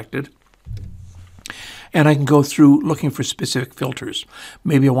currently selected. And I can go through looking for specific filters.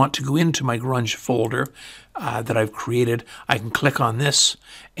 Maybe I want to go into my grunge folder, that I've created. I can click on this,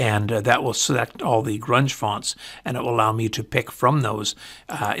 and that will select all the grunge fonts, and it will allow me to pick from those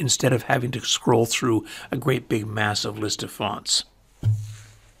instead of having to scroll through a great big massive list of fonts.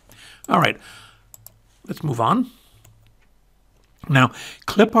 All right, let's move on. Now,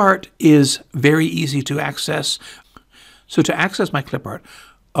 clip art is very easy to access. So to access my clip art,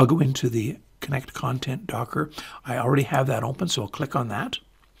 I'll go into the Connect Content Docker. I already have that open, so I'll click on that.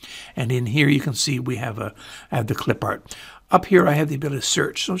 And in here you can see we have the clip art. Up here I have the ability to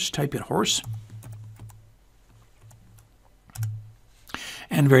search, so just type in horse.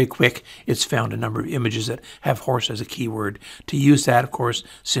 And very quick, it's found a number of images that have horse as a keyword. To use that, of course,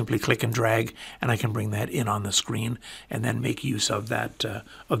 simply click and drag, and I can bring that in on the screen and then make use of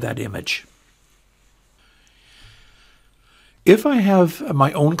that image. If I have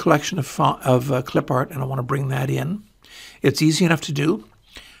my own collection of clip art and I want to bring that in, it's easy enough to do.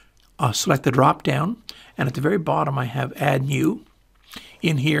 I'll select the drop down, and at the very bottom I have Add New.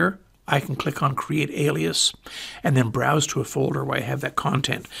 In here I can click on Create Alias and then browse to a folder where I have that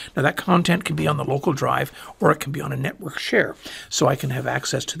content. Now that content can be on the local drive or it can be on a network share. So I can have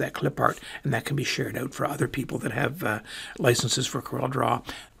access to that clip art, and that can be shared out for other people that have licenses for CorelDRAW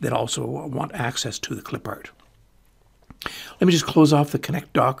that also want access to the clip art. Let me just close off the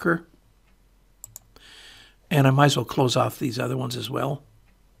Connect Docker, and I might as well close off these other ones as well.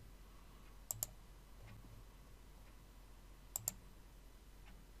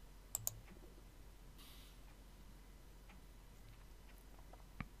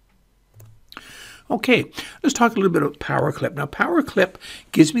 Okay, let's talk a little bit about PowerClip. Now, PowerClip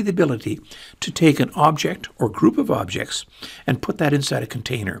gives me the ability to take an object or group of objects and put that inside a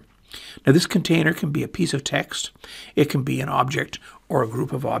container. Now, this container can be a piece of text, it can be an object or a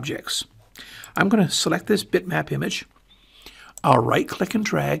group of objects. I'm going to select this bitmap image. I'll right-click and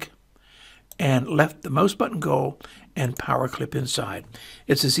drag and let the mouse button go and PowerClip inside.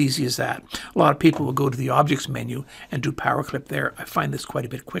 It's as easy as that. A lot of people will go to the Objects menu and do PowerClip there. I find this quite a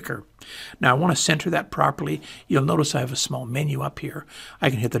bit quicker. Now I want to center that properly. You'll notice I have a small menu up here. I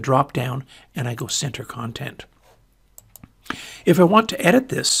can hit the drop down and I go Center Content. If I want to edit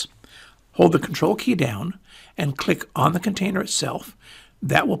this, hold the Control key down and click on the container itself.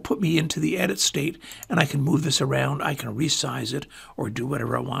 That will put me into the edit state, and I can move this around. I can resize it or do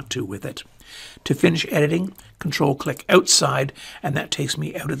whatever I want to with it. To finish editing, Control click outside, and that takes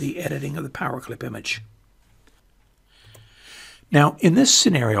me out of the editing of the PowerClip image. Now, in this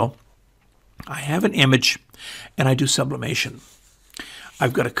scenario, I have an image and I do sublimation.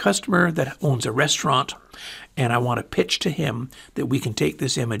 I've got a customer that owns a restaurant, and I want to pitch to him that we can take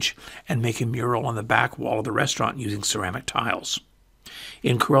this image and make a mural on the back wall of the restaurant using ceramic tiles.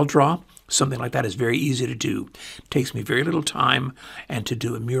 In CorelDRAW, something like that is very easy to do. It takes me very little time, and to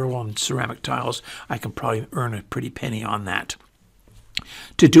do a mural on ceramic tiles, I can probably earn a pretty penny on that.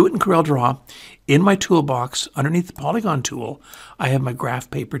 To do it in CorelDRAW, in my toolbox, underneath the polygon tool, I have my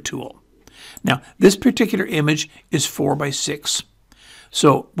graph paper tool. Now, this particular image is 4 by 6.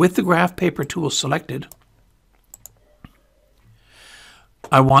 So with the graph paper tool selected,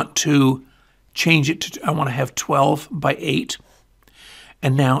 I want to change it to, I want to have 12 by 8.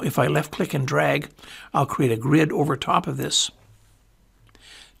 And now if I left click and drag, I'll create a grid over top of this.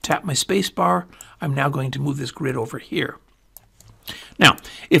 Tap my space bar, I'm now going to move this grid over here. Now,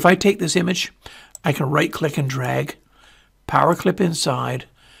 if I take this image, I can right click and drag, PowerClip inside,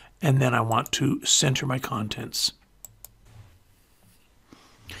 and then I want to center my contents.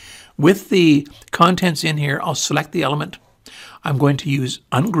 With the contents in here, I'll select the element. I'm going to use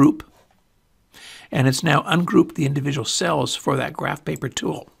ungroup, and it's now ungrouped the individual cells for that graph paper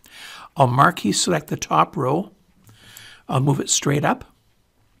tool. I'll marquee select the top row. I'll move it straight up.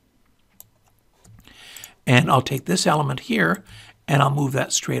 And I'll take this element here and I'll move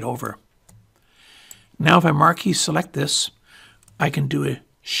that straight over. Now if I marquee select this, I can do a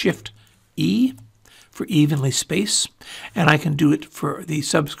Shift E for evenly space, and I can do it for the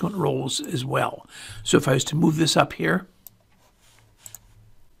subsequent rows as well. So if I was to move this up here,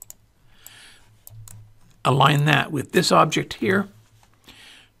 align that with this object here,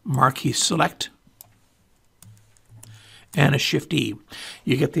 marquee select, and a Shift E.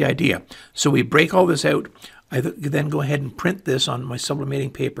 You get the idea. So we break all this out. I then go ahead and print this on my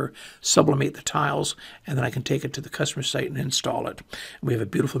sublimating paper, sublimate the tiles, and then I can take it to the customer site and install it. We have a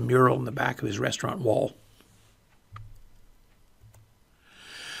beautiful mural in the back of his restaurant wall.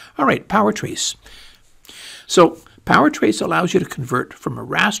 All right, Power Trace. So Power Trace allows you to convert from a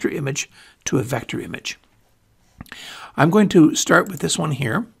raster image to a vector image. I'm going to start with this one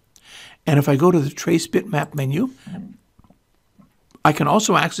here, and if I go to the Trace Bitmap menu, I can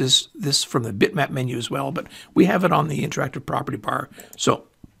also access this from the bitmap menu as well, but we have it on the interactive property bar, so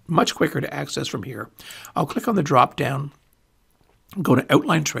much quicker to access from here. I'll click on the drop down, go to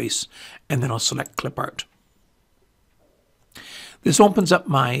Outline Trace, and then I'll select Clip Art. This opens up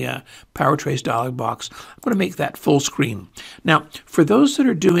my Power Trace dialog box. I'm going to make that full screen. Now, for those that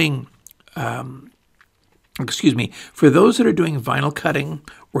are doing for those that are doing vinyl cutting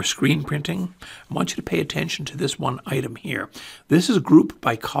or screen printing, I want you to pay attention to this one item here. This is group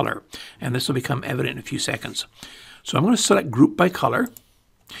by color, and this will become evident in a few seconds. So I'm going to select group by color.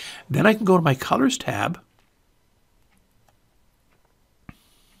 Then I can go to my colors tab,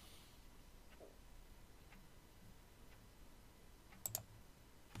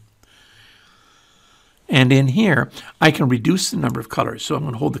 and in here, I can reduce the number of colors. So I'm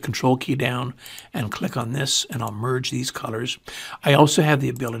going to hold the Control key down and click on this, and I'll merge these colors. I also have the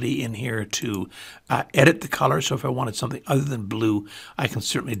ability in here to edit the color. So if I wanted something other than blue, I can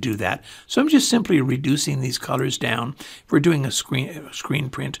certainly do that. So I'm just simply reducing these colors down. If we're doing a screen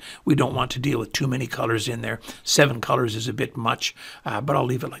print, we don't want to deal with too many colors in there. 7 colors is a bit much, but I'll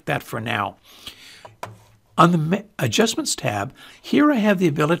leave it like that for now. On the Adjustments tab, here I have the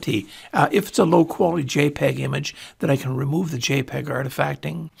ability, if it's a low-quality JPEG image, that I can remove the JPEG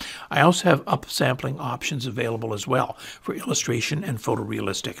artifacting. I also have upsampling options available as well for illustration and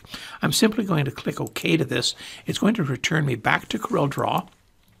photorealistic. I'm simply going to click OK to this. It's going to return me back to CorelDRAW.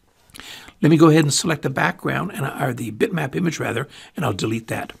 Let me go ahead and select the background, or the bitmap image rather, and I'll delete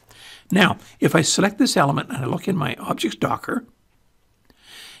that. Now, if I select this element and I look in my Objects Docker,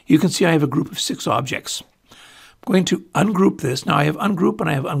 you can see I have a group of 6 objects. I'm going to ungroup this. Now I have ungroup and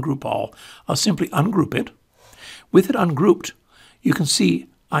I have ungroup all. I'll simply ungroup it. With it ungrouped, you can see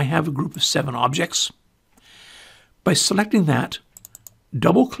I have a group of 7 objects. By selecting that,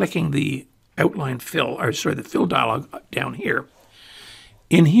 double-clicking the outline fill, or sorry, the fill dialog down here,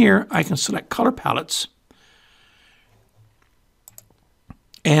 in here I can select color palettes,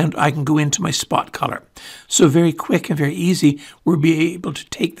 and I can go into my spot color. So very quick and very easy, we'll be able to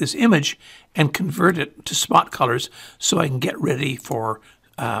take this image and convert it to spot colors so I can get ready for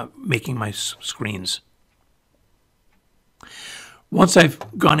making my screens. Once I've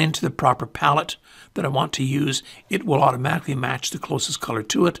gone into the proper palette that I want to use, it will automatically match the closest color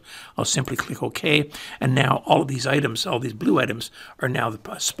to it. I'll simply click OK, and now all of these items, all these blue items, are now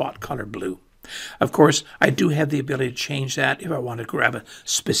the spot color blue. Of course, I do have the ability to change that. If I want to grab a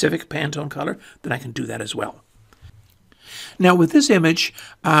specific Pantone color, then I can do that as well. Now with this image,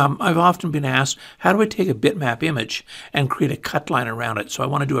 I've often been asked, how do I take a bitmap image and create a cut line around it? So I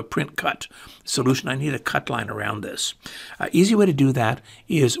want to do a print cut solution. I need a cut line around this. Easy way to do that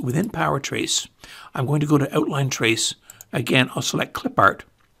is within Power Trace. I'm going to go to Outline Trace. Again, I'll select Clip Art.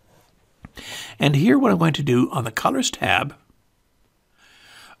 And here what I'm going to do on the Colors tab,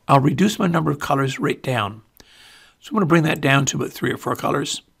 I'll reduce my number of colors right down. So I'm going to bring that down to about 3 or 4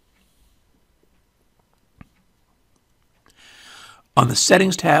 colors. On the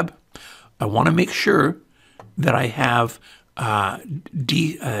Settings tab, I want to make sure that I have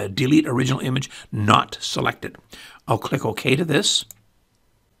Delete Original Image not selected. I'll click OK to this.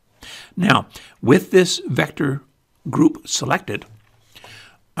 Now, with this vector group selected,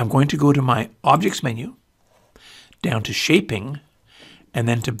 I'm going to go to my Objects menu, down to Shaping, and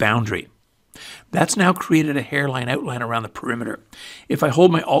then to Boundary. That's now created a hairline outline around the perimeter. If I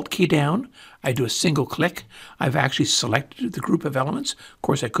hold my Alt key down, I do a single click. I've actually selected the group of elements. Of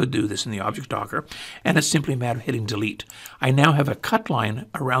course, I could do this in the Object Docker, and it's simply a matter of hitting Delete. I now have a cut line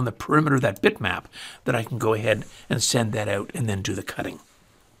around the perimeter of that bitmap that I can go ahead and send that out and then do the cutting.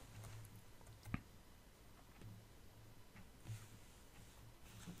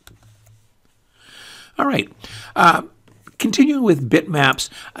 All right. Continuing with bitmaps,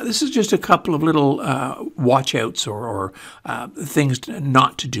 this is just a couple of little watch-outs or things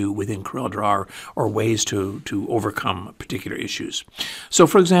not to do within CorelDRAW or ways to overcome particular issues. So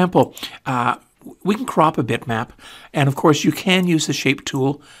for example, we can crop a bitmap, and of course you can use the Shape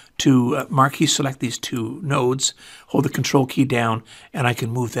tool to marquee select these 2 nodes, hold the Control key down, and I can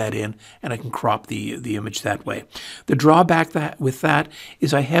move that in, and I can crop the image that way. The drawback with that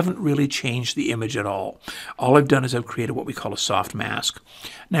is I haven't really changed the image at all. All I've done is I've created what we call a soft mask.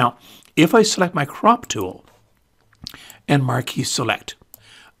 Now, if I select my Crop tool and marquee select,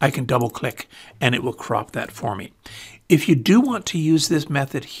 I can double click and it will crop that for me. If you do want to use this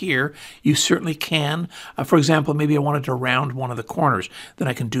method here, you certainly can. For example, maybe I wanted to round one of the corners, then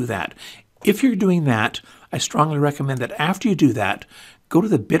I can do that. If you're doing that, I strongly recommend that after you do that, go to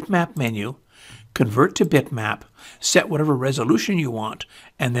the bitmap menu, convert to bitmap, set whatever resolution you want,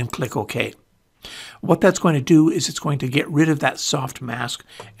 and then click OK. What that's going to do is it's going to get rid of that soft mask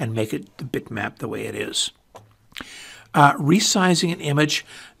and make it the bitmap the way it is. Resizing an image,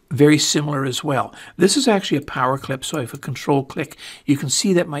 very similar as well. This is actually a PowerClip, so if I control click, you can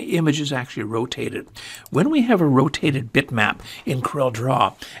see that my image is actually rotated. When we have a rotated bitmap in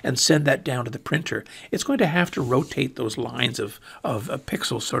CorelDRAW and send that down to the printer, it's going to have to rotate those lines of a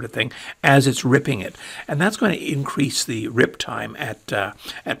pixel sort of thing as it's ripping it. And that's going to increase the rip time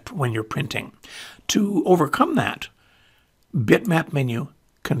at when you're printing. To overcome that, bitmap menu,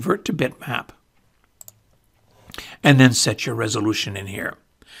 convert to bitmap, and then set your resolution in here.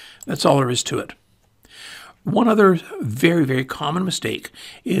 That's all there is to it. One other very, very common mistake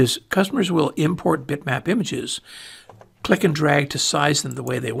is customers will import bitmap images, click and drag to size them the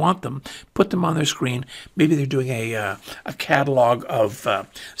way they want them, put them on their screen. Maybe they're doing a catalog of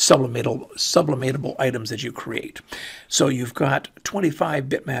sublimatable items that you create. So you've got 25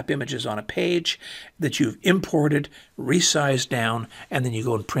 bitmap images on a page that you've imported, resized down, and then you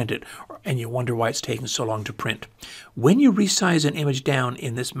go and print it, and you wonder why it's taking so long to print. When you resize an image down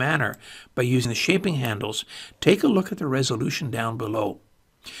in this manner by using the shaping handles, take a look at the resolution down below.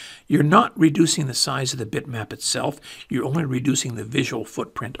 You're not reducing the size of the bitmap itself, you're only reducing the visual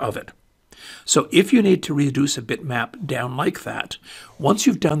footprint of it. So if you need to reduce a bitmap down like that, once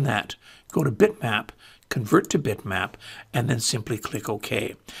you've done that, go to bitmap, convert to bitmap, and then simply click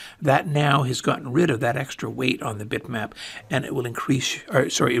OK. That now has gotten rid of that extra weight on the bitmap, and it will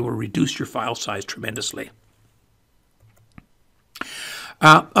it will reduce your file size tremendously.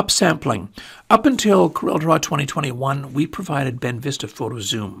 Upsampling. Up until CorelDRAW 2021, we provided BenVista Photo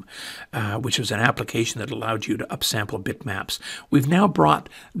Zoom, which was an application that allowed you to upsample bitmaps. We've now brought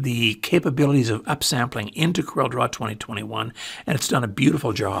the capabilities of upsampling into CorelDRAW 2021, and it's done a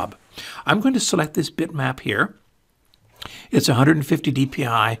beautiful job. I'm going to select this bitmap here. It's 150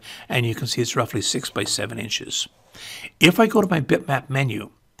 dpi, and you can see it's roughly 6 by 7 inches. If I go to my bitmap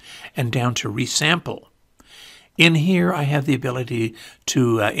menu and down to resample, in here, I have the ability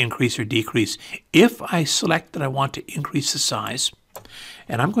to increase or decrease. If I select that I want to increase the size,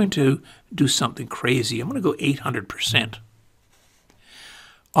 and I'm going to do something crazy, I'm going to go 800%.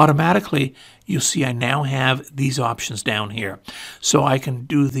 Automatically, you'll see I now have these options down here. So I can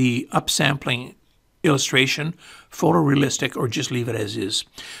do the upsampling illustration, photorealistic, or just leave it as is.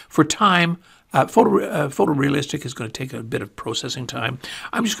 For time, photorealistic is going to take a bit of processing time.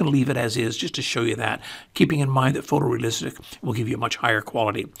 I'm just going to leave it as is just to show you that, keeping in mind that photorealistic will give you a much higher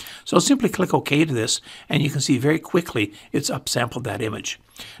quality. So I'll simply click OK to this, and you can see very quickly it's upsampled that image.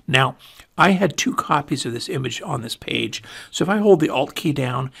 Now, I had 2 copies of this image on this page, so if I hold the Alt key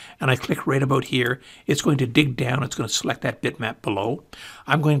down and I click right about here, it's going to dig down, it's going to select that bitmap below.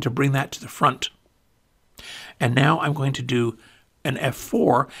 I'm going to bring that to the front. And now I'm going to do an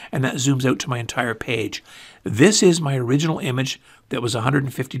F4, and that zooms out to my entire page. This is my original image that was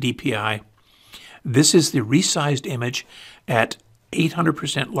 150 dpi. This is the resized image at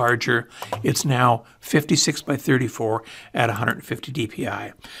 800% larger. It's now 56 by 34 at 150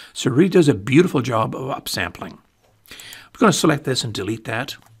 dpi. So it really does a beautiful job of upsampling. I'm going to select this and delete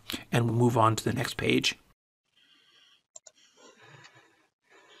that, and we'll move on to the next page.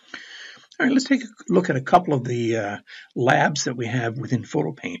 All right, let's take a look at a couple of the labs that we have within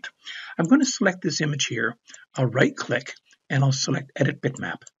PhotoPaint. I'm going to select this image here. I'll right-click, and I'll select Edit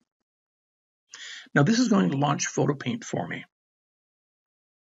Bitmap. Now, this is going to launch PhotoPaint for me.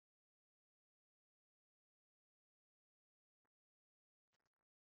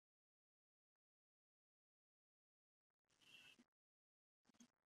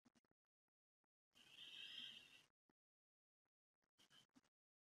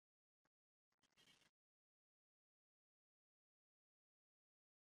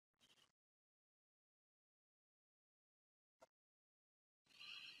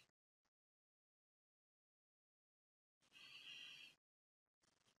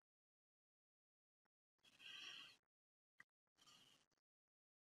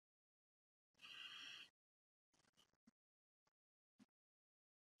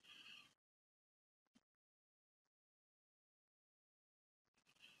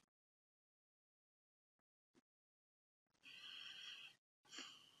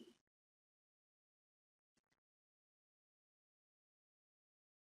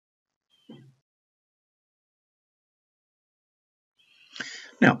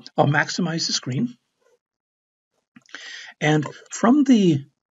 Now, I'll maximize the screen. And from the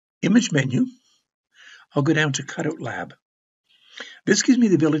image menu, I'll go down to Cutout Lab. This gives me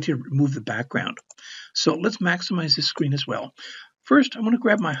the ability to remove the background. So let's maximize this screen as well. First, I'm going to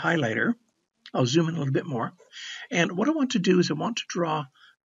grab my highlighter. I'll zoom in a little bit more. And what I want to do is I want to draw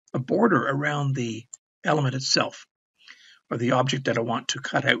a border around the element itself, or the object that I want to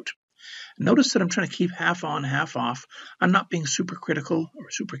cut out. Notice that I'm trying to keep half on, half off. I'm not being super critical,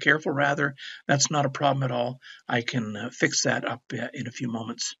 or super careful rather. That's not a problem at all. I can fix that up in a few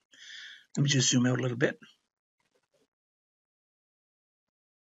moments. Let me just zoom out a little bit.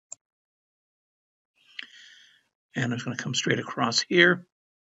 And I'm just going to come straight across here.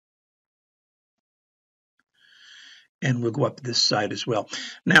 And we'll go up this side as well.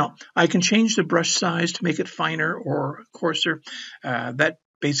 Now, I can change the brush size to make it finer or coarser. That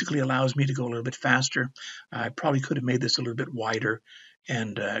basically allows me to go a little bit faster. I probably could have made this a little bit wider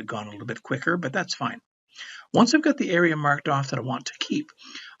and gone a little bit quicker, but that's fine. Once I've got the area marked off that I want to keep,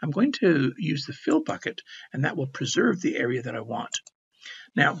 I'm going to use the fill bucket, and that will preserve the area that I want.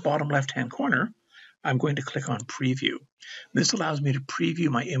 Now, bottom left-hand corner, I'm going to click on Preview. This allows me to preview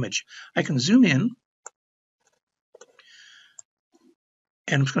my image. I can zoom in,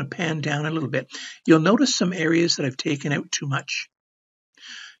 and I'm just going to pan down a little bit. You'll notice some areas that I've taken out too much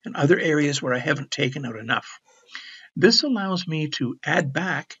and other areas where I haven't taken out enough. This allows me to add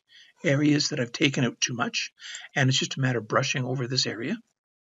back areas that I've taken out too much, and it's just a matter of brushing over this area.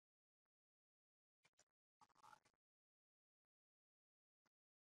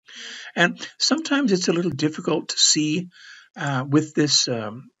 And sometimes it's a little difficult to see with this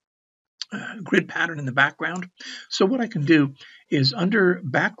grid pattern in the background. So what I can do is under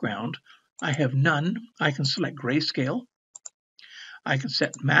background, I have none. I can select grayscale. I can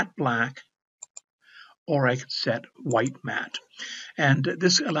set matte black, or I can set white matte. And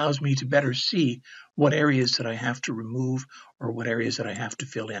this allows me to better see what areas that I have to remove or what areas that I have to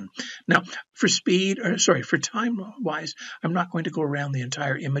fill in. Now, for time-wise, I'm not going to go around the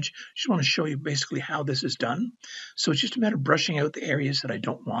entire image. I just want to show you basically how this is done. So it's just a matter of brushing out the areas that I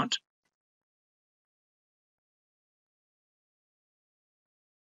don't want.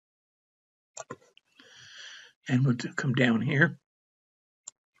 And we'll come down here.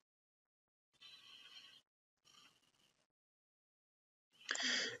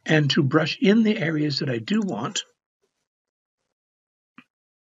 And to brush in the areas that I do want,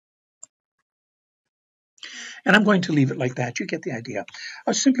 and I'm going to leave it like that. You get the idea.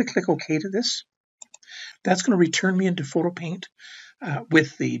 I'll simply click OK to this. That's going to return me into Photo Paint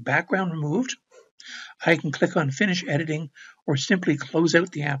with the background removed. I can click on Finish Editing or simply close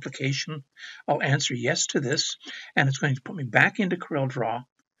out the application. I'll answer yes to this, and it's going to put me back into CorelDRAW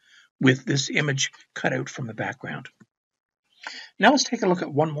with this image cut out from the background. Now let's take a look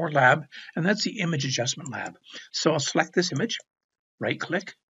at one more lab, and that's the Image Adjustment lab. So I'll select this image,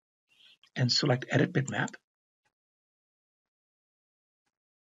 right-click, and select Edit Bitmap.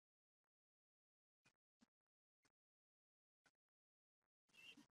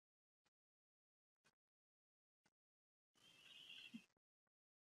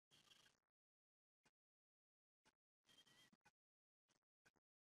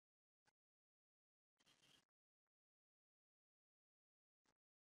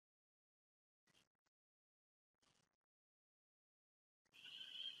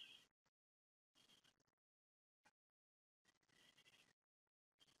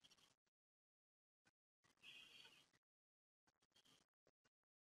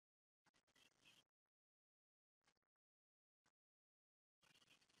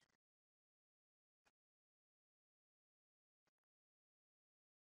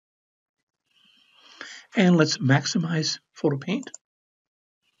 And let's maximize Photo Paint.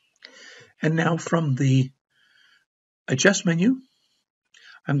 And now from the Adjust menu,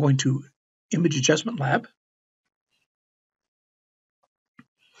 I'm going to Image Adjustment Lab.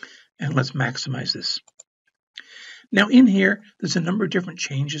 And let's maximize this. Now in here, there's a number of different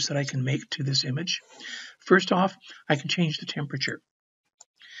changes that I can make to this image. First off, I can change the temperature.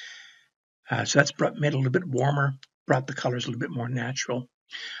 So that's made it a little bit warmer, brought the colors a little bit more natural.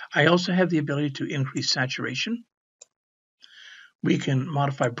 I also have the ability to increase saturation. We can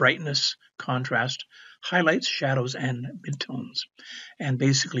modify brightness, contrast, highlights, shadows, and midtones, and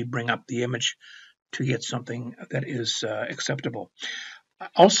basically bring up the image to get something that is acceptable.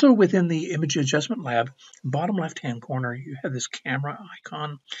 Also within the Image Adjustment Lab, bottom left-hand corner, you have this camera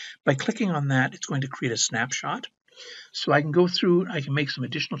icon. By clicking on that, it's going to create a snapshot. So I can go through, I can make some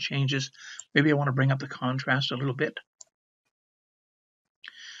additional changes. Maybe I want to bring up the contrast a little bit.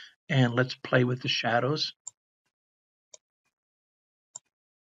 And let's play with the shadows.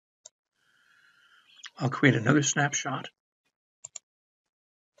 I'll create another snapshot.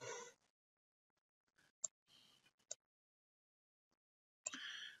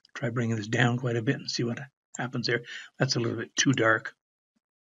 Try bringing this down quite a bit and see what happens there. That's a little bit too dark.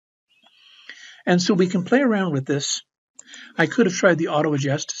 And so we can play around with this I could have tried the auto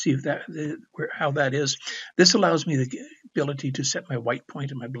adjust to see if how that is. This allows me the ability to set my white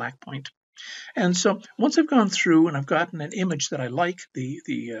point and my black point. And so once I've gone through and I've gotten an image that I like the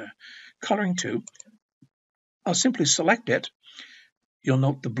coloring to, I'll simply select it. You'll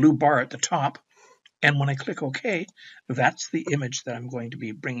note the blue bar at the top. And when I click OK, that's the image that I'm going to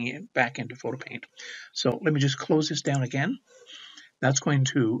be bringing it back into PhotoPaint. So let me just close this down again. That's going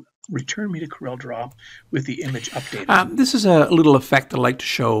to return me to CorelDRAW with the image updated. This is a little effect that I like to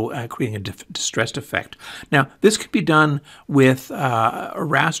show, creating a distressed effect. Now, this can be done with a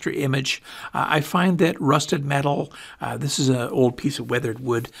raster image. I find that rusted metal, this is an old piece of weathered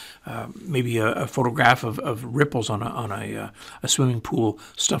wood, maybe a photograph of ripples on a swimming pool,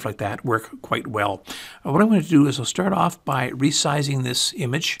 stuff like that work quite well. What I'm going to do is I'll start off by resizing this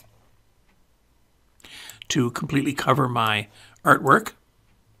image to completely cover my artwork.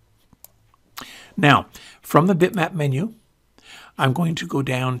 Now, from the bitmap menu, I'm going to go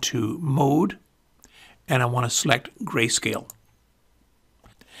down to Mode, and I want to select Grayscale.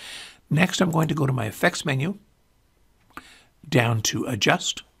 Next, I'm going to go to my Effects menu, down to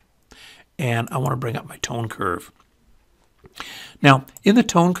Adjust, and I want to bring up my tone curve. Now, in the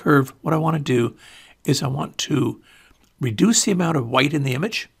tone curve, what I want to do is I want to reduce the amount of white in the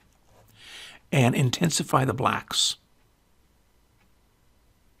image and intensify the blacks.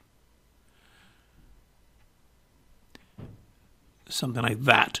 Something like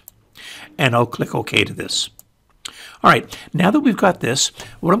that. And I'll click OK to this. All right, now that we've got this,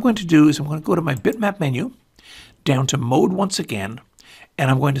 what I'm going to do is I'm going to go to my bitmap menu, down to Mode once again, and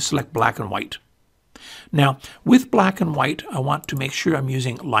I'm going to select black and white. Now, with black and white, I want to make sure I'm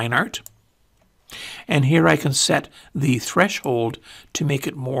using line art. And here I can set the threshold to make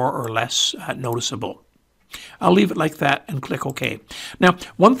it more or less noticeable. I'll leave it like that and click OK. Now,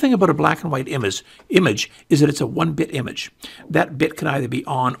 one thing about a black and white image is that it's a 1-bit image. That bit can either be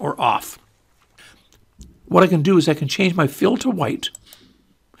on or off. What I can do is I can change my fill to white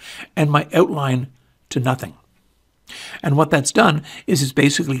and my outline to nothing. And what that's done is it's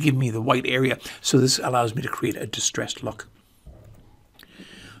basically given me the white area, so this allows me to create a distressed look.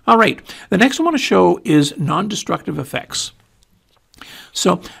 All right, the next one I want to show is non-destructive effects.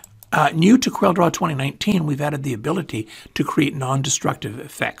 So, new to CorelDRAW 2019, we've added the ability to create non-destructive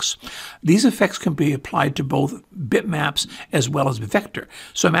effects. These effects can be applied to both bitmaps as well as vector.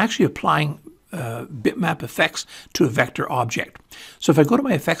 So I'm actually applying bitmap effects to a vector object. So if I go to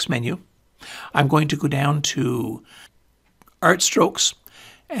my effects menu, I'm going to go down to Art Strokes,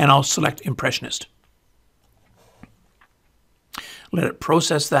 and I'll select Impressionist. Let it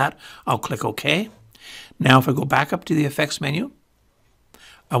process that. I'll click OK. Now if I go back up to the effects menu,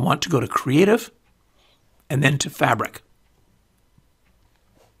 I want to go to Creative and then to Fabric.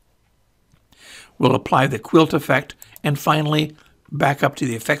 We'll apply the quilt effect, and finally back up to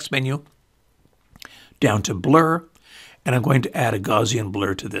the effects menu, down to Blur, and I'm going to add a Gaussian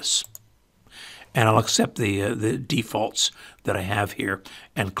blur to this. And I'll accept the defaults that I have here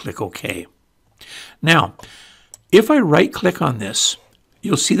and click OK. Now, if I right-click on this,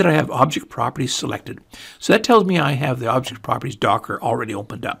 you'll see that I have Object Properties selected. So that tells me I have the Object Properties Docker already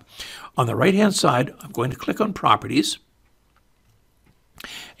opened up. On the right-hand side, I'm going to click on Properties.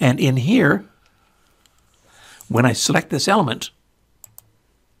 And in here, when I select this element,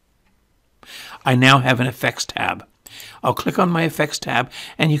 I now have an Effects tab. I'll click on my Effects tab,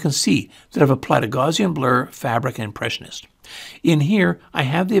 and you can see that I've applied a Gaussian blur, Fabric, and Impressionist. In here, I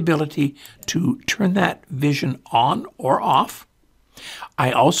have the ability to turn that vision on or off.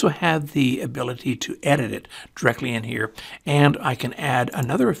 I also have the ability to edit it directly in here, and I can add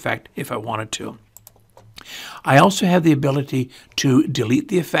another effect if I wanted to. I also have the ability to delete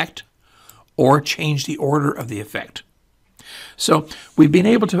the effect or change the order of the effect. So we've been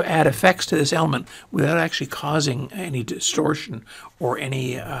able to add effects to this element without actually causing any distortion or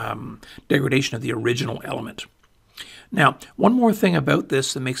any degradation of the original element. Now, one more thing about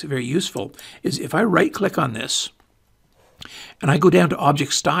this that makes it very useful is if I right-click on this and I go down to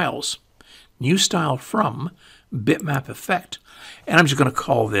Object Styles, New Style from Bitmap Effect, and I'm just going to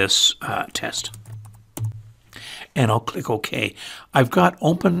call this Test. And I'll click OK. I've got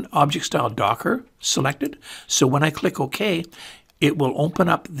Open Object Style Docker selected, so when I click OK, it will open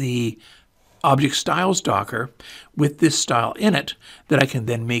up the Object Styles Docker with this style in it that I can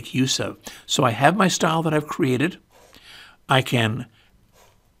then make use of. So I have my style that I've created. I can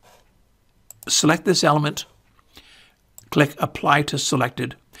select this element, click Apply to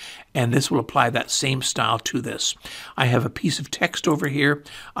Selected, and this will apply that same style to this. I have a piece of text over here.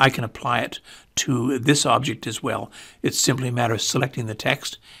 I can apply it to this object as well. It's simply a matter of selecting the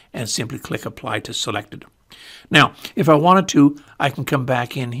text and simply click Apply to Selected. Now, if I wanted to, I can come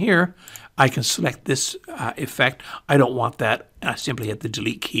back in here. I can select this effect. I don't want that. I simply hit the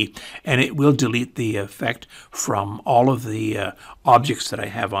delete key, and it will delete the effect from all of the objects that I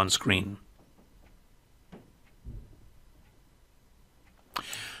have on screen.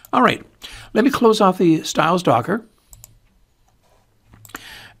 All right, let me close off the Styles Docker,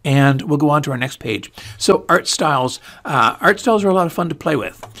 and we'll go on to our next page. So Art Styles. Art Styles are a lot of fun to play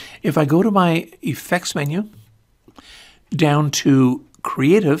with. If I go to my Effects menu, down to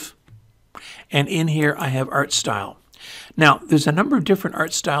Creative, and in here I have Art Style. Now, there's a number of different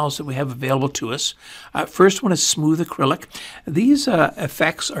art styles that we have available to us. First one is Smooth Acrylic. These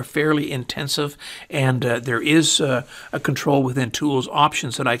effects are fairly intensive, and there is a control within Tools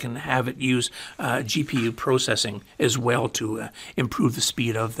options that I can have it use GPU processing as well to improve the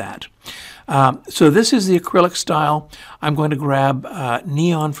speed of that. So this is the acrylic style. I'm going to grab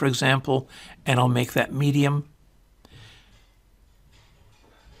Neon, for example, and I'll make that medium.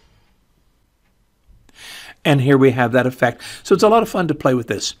 And here we have that effect. So it's a lot of fun to play with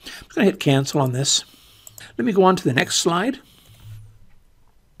this. I'm going to hit cancel on this. Let me go on to the next slide.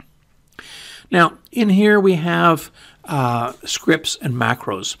 Now, in here we have scripts and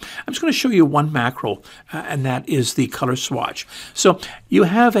macros. I'm just going to show you one macro, and that is the color swatch. So you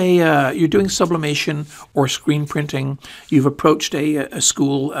have you're doing sublimation or screen printing. You've approached a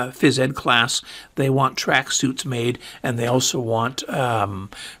school phys ed class. They want tracksuits made, and they also want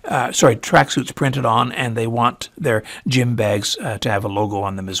tracksuits printed on, and they want their gym bags to have a logo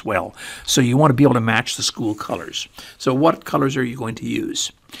on them as well. So you want to be able to match the school colors. So what colors are you going to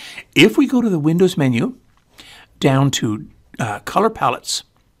use? If we go to the Windows menu, down to Color Palettes,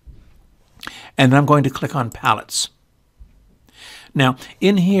 and then I'm going to click on Palettes. Now,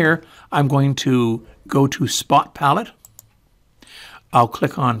 in here, I'm going to go to Spot Palette. I'll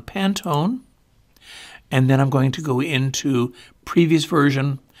click on Pantone, and then I'm going to go into Previous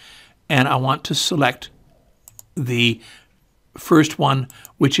Version, and I want to select the first one,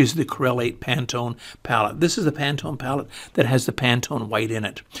 which is the Corel 8 Pantone palette. This is the Pantone palette that has the Pantone white in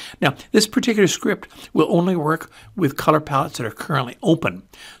it. Now, this particular script will only work with color palettes that are currently open.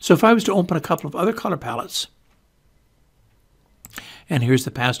 So if I was to open a couple of other color palettes, and here's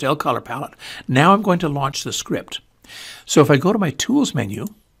the pastel color palette, now I'm going to launch the script. So if I go to my Tools menu,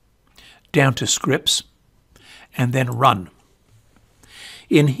 down to Scripts, and then Run.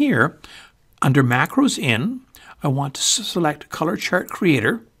 In here, under Macros In, I want to select Color Chart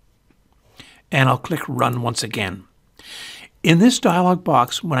Creator, and I'll click Run once again. In this dialog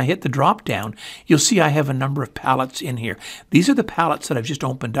box, when I hit the drop down, you'll see I have a number of palettes in here. These are the palettes that I've just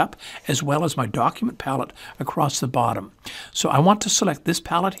opened up, as well as my document palette across the bottom. So I want to select this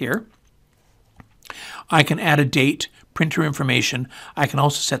palette here. I can add a date, printer information. I can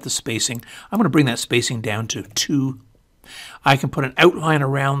also set the spacing. I'm going to bring that spacing down to 2. I can put an outline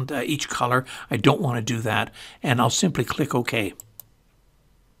around each color. I don't want to do that, and I'll simply click OK.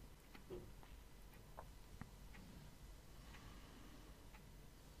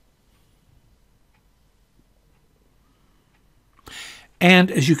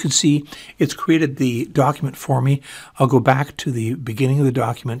 And as you can see, it's created the document for me. I'll go back to the beginning of the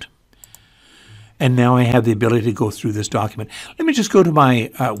document, and now I have the ability to go through this document. Let me just go to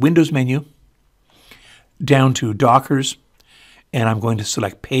my Windows menu, down to Dockers, and I'm going to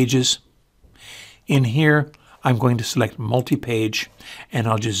select Pages. In here, I'm going to select Multi-Page, and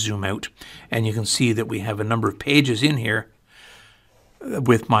I'll just zoom out. And you can see that we have a number of pages in here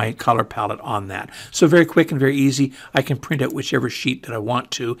with my color palette on that. So very quick and very easy. I can print out whichever sheet that I want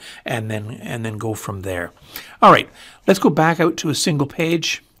to, and then go from there. All right, let's go back out to a single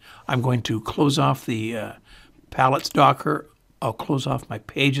page. I'm going to close off the Palettes Docker. I'll close off my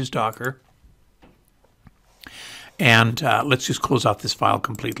Pages Docker. And let's just close off this file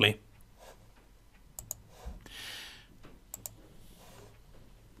completely.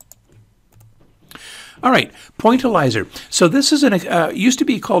 All right, Pointillizer. So this is used to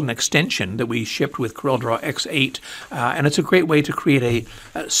be called an extension that we shipped with CorelDRAW X8, and it's a great way to create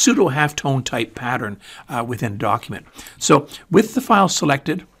a pseudo halftone type pattern within a document. So with the file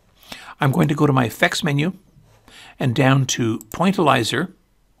selected, I'm going to go to my Effects menu and down to Pointillizer,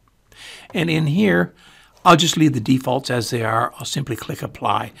 and in here, I'll just leave the defaults as they are. I'll simply click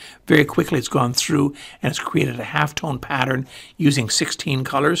Apply. Very quickly it's gone through and it's created a halftone pattern using 16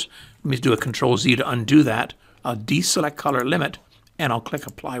 colors. Let me do a Control-Z to undo that. I'll deselect Color Limit and I'll click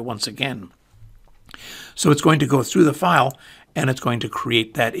Apply once again. So it's going to go through the file and it's going to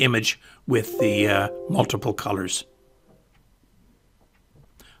create that image with the multiple colors.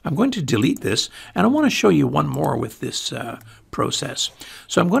 I'm going to delete this, and I want to show you one more with this process.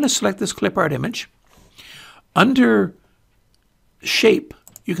 So I'm going to select this clip art image. Under Shape,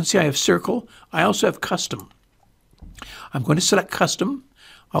 you can see I have Circle. I also have Custom. I'm going to select Custom.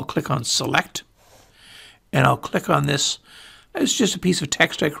 I'll click on Select, and I'll click on this. It's just a piece of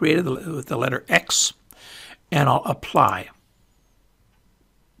text I created with the letter X, and I'll Apply.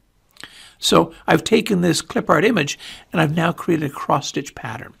 So I've taken this clip art image and I've now created a cross-stitch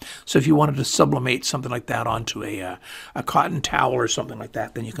pattern. So if you wanted to sublimate something like that onto a cotton towel or something like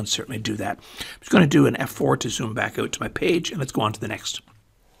that, then you can certainly do that. I'm just going to do an F4 to zoom back out to my page, and let's go on to the next.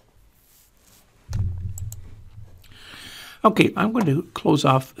 Okay, I'm going to close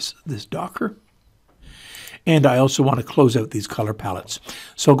off this Docker. And I also want to close out these color palettes.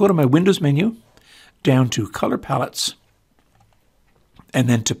 So I'll go to my Windows menu, down to Color Palettes, and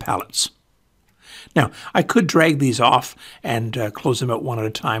then to Palettes. Now, I could drag these off and close them out one at a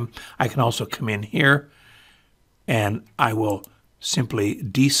time. I can also come in here and I will simply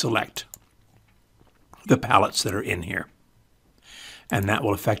deselect the palettes that are in here. And that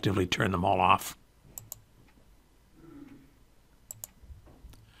will effectively turn them all off.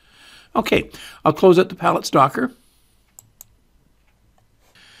 Okay, I'll close out the Palettes Docker.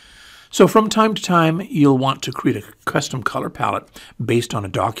 So from time to time, you'll want to create a custom color palette based on a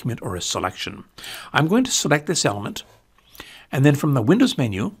document or a selection. I'm going to select this element, and then from the Windows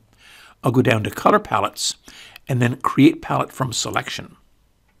menu, I'll go down to Color Palettes, and then Create Palette from Selection.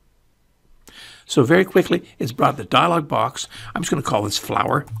 So very quickly, it's brought the dialog box. I'm just going to call this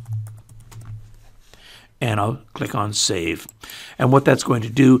Flower, and I'll click on Save. And what that's going to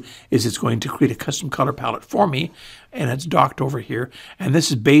do is it's going to create a custom color palette for me, and it's docked over here. And this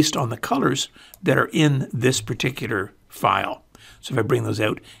is based on the colors that are in this particular file. So if I bring those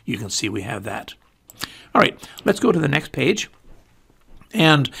out, you can see we have that. All right, let's go to the next page.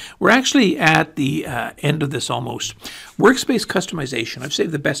 And we're actually at the end of this almost. Workspace customization. I've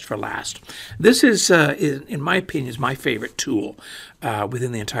saved the best for last. This is, in my opinion, is my favorite tool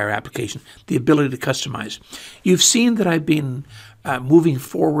within the entire application, the ability to customize. You've seen that I've been moving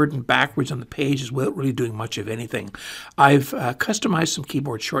forward and backwards on the pages without really doing much of anything. I've customized some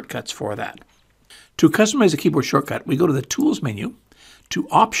keyboard shortcuts for that. To customize a keyboard shortcut, we go to the Tools menu, to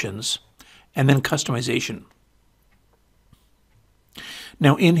Options, and then Customization.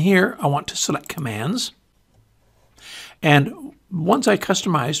 Now in here, I want to select Commands, and ones I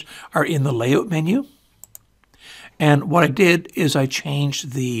customized are in the Layout menu. And what I did is I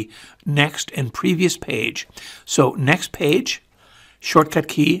changed the Next and Previous page. So Next Page, shortcut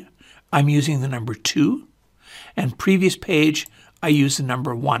key, I'm using the number 2, and Previous Page, I use the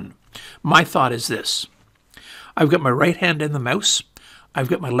number 1. My thought is this. I've got my right hand in the mouse, I've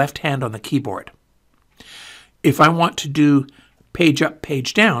got my left hand on the keyboard. If I want to do page up,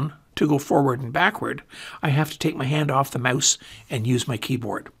 page down, to go forward and backward, I have to take my hand off the mouse and use my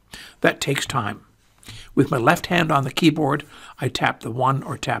keyboard. That takes time. With my left hand on the keyboard, I tap the 1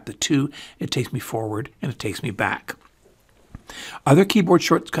 or tap the 2, it takes me forward and it takes me back. Other keyboard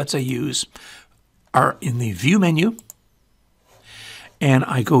shortcuts I use are in the View menu, and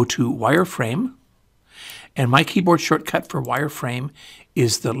I go to Wireframe, and my keyboard shortcut for Wireframe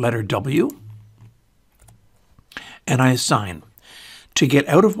is the letter W, and I assign. To get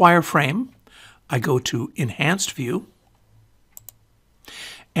out of Wireframe, I go to Enhanced View,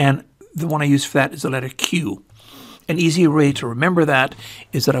 and the one I use for that is the letter Q. An easy way to remember that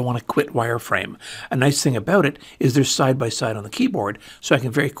is that I want to quit Wireframe. A nice thing about it is they're side by side on the keyboard, so I can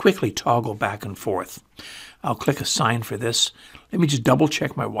very quickly toggle back and forth. I'll click Assign for this. Let me just double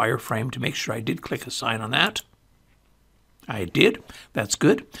check my Wireframe to make sure I did click Assign on that. I did. That's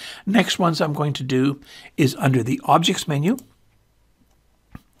good. Next ones I'm going to do is under the Objects menu,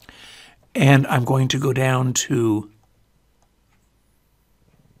 and I'm going to go down to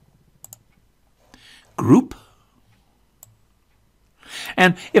Group.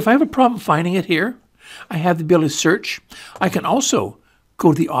 And if I have a problem finding it here, I have the ability to search. I can also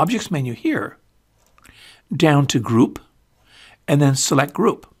go to the Objects menu here, down to Group, and then select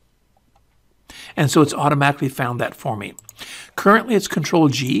Group. And so it's automatically found that for me. Currently it's Control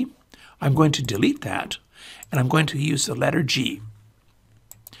G. I'm going to delete that, and I'm going to use the letter G.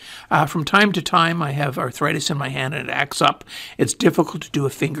 From time to time, I have arthritis in my hand and it acts up. It's difficult to do a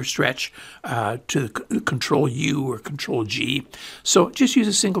finger stretch to Control U or Control G. So just use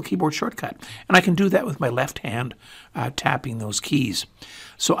a single keyboard shortcut. And I can do that with my left hand tapping those keys.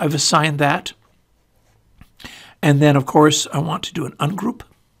 So I've assigned that. And then, of course, I want to do an ungroup.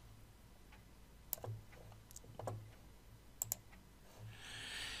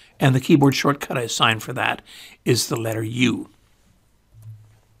 And the keyboard shortcut I assigned for that is the letter U.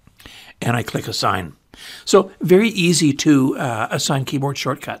 And I click Assign. So very easy to assign keyboard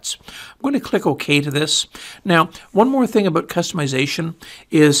shortcuts. I'm going to click OK to this. Now, one more thing about customization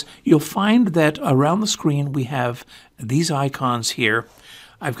is you'll find that around the screen we have these icons here.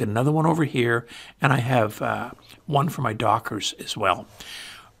 I've got another one over here, and I have one for my Dockers as well.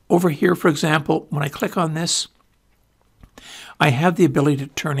 Over here, for example, when I click on this, I have the ability to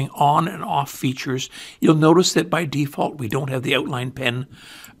turning on and off features. You'll notice that by default we don't have the outline pen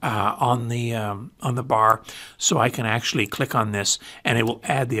on the bar, so I can actually click on this and it will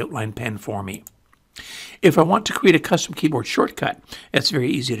add the outline pen for me. If I want to create a custom keyboard shortcut, it's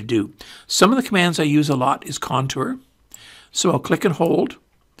very easy to do. Some of the commands I use a lot is contour, so I'll click and hold.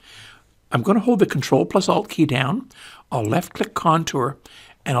 I'm going to hold the Control+Alt key down. I'll left-click contour,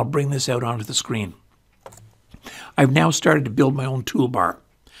 and I'll bring this out onto the screen. I've now started to build my own toolbar.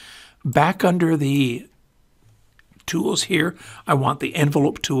 Back under the tools here, I want the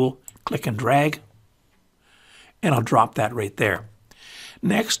envelope tool. Click and drag, and I'll drop that right there.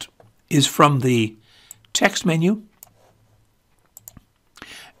 Next is from the text menu,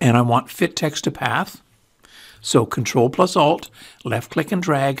 and I want fit text to path. So Control+Alt, left-click and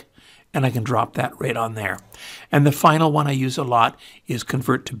drag, and I can drop that right on there. And the final one I use a lot is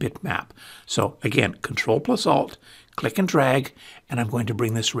convert to bitmap. So again, Control+Alt, click and drag, and I'm going to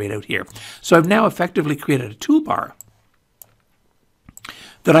bring this right out here. So I've now effectively created a toolbar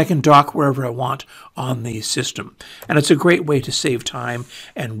that I can dock wherever I want on the system. And it's a great way to save time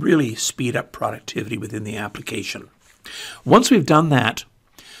and really speed up productivity within the application. Once we've done that,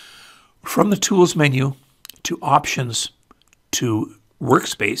 from the Tools menu to Options to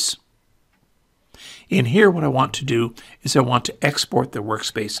Workspace, in here, what I want to do is I want to export the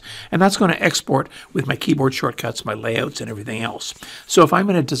workspace, and that's going to export with my keyboard shortcuts, my layouts, and everything else. So if I'm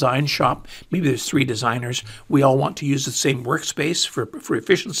in a design shop, maybe there's 3 designers, we all want to use the same workspace for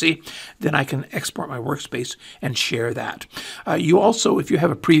efficiency, then I can export my workspace and share that. You also, if you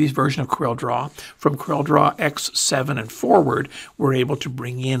have a previous version of CorelDRAW, from CorelDRAW X7 and forward, we're able to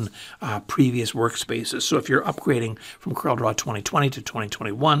bring in previous workspaces. So if you're upgrading from CorelDRAW 2020 to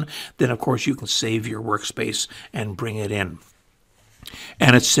 2021, then of course you can save your workspace and bring it in.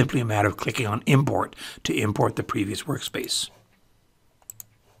 And it's simply a matter of clicking on import to import the previous workspace.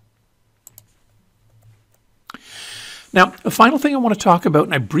 Now, the final thing I want to talk about,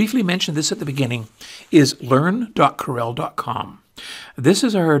 and I briefly mentioned this at the beginning, is learn.corel.com. This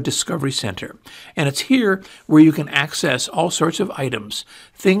is our Discovery Center, and it's here where you can access all sorts of items,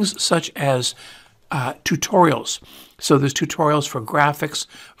 things such as tutorials. So there's tutorials for graphics,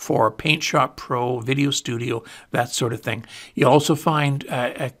 for PaintShop Pro, Video Studio, that sort of thing. You'll also find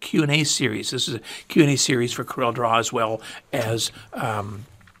a Q&A series. This is a Q&A series for CorelDRAW as well as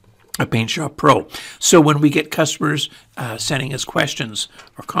a PaintShop Pro. So when we get customers sending us questions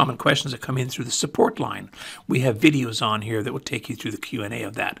or common questions that come in through the support line, we have videos on here that will take you through the Q&A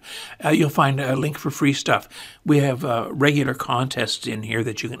of that. You'll find a link for free stuff. We have regular contests in here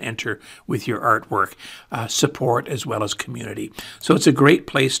that you can enter with your artwork, support as well as community. So it's a great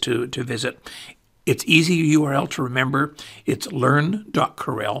place to visit. It's easy URL to remember. It's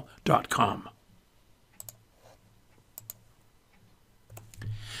learn.corel.com.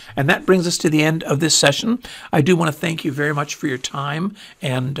 And that brings us to the end of this session. I do want to thank you very much for your time,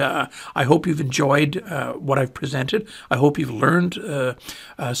 and I hope you've enjoyed what I've presented. I hope you've learned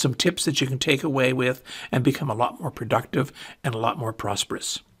some tips that you can take away with and become a lot more productive and a lot more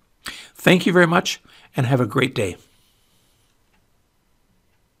prosperous. Thank you very much, and have a great day.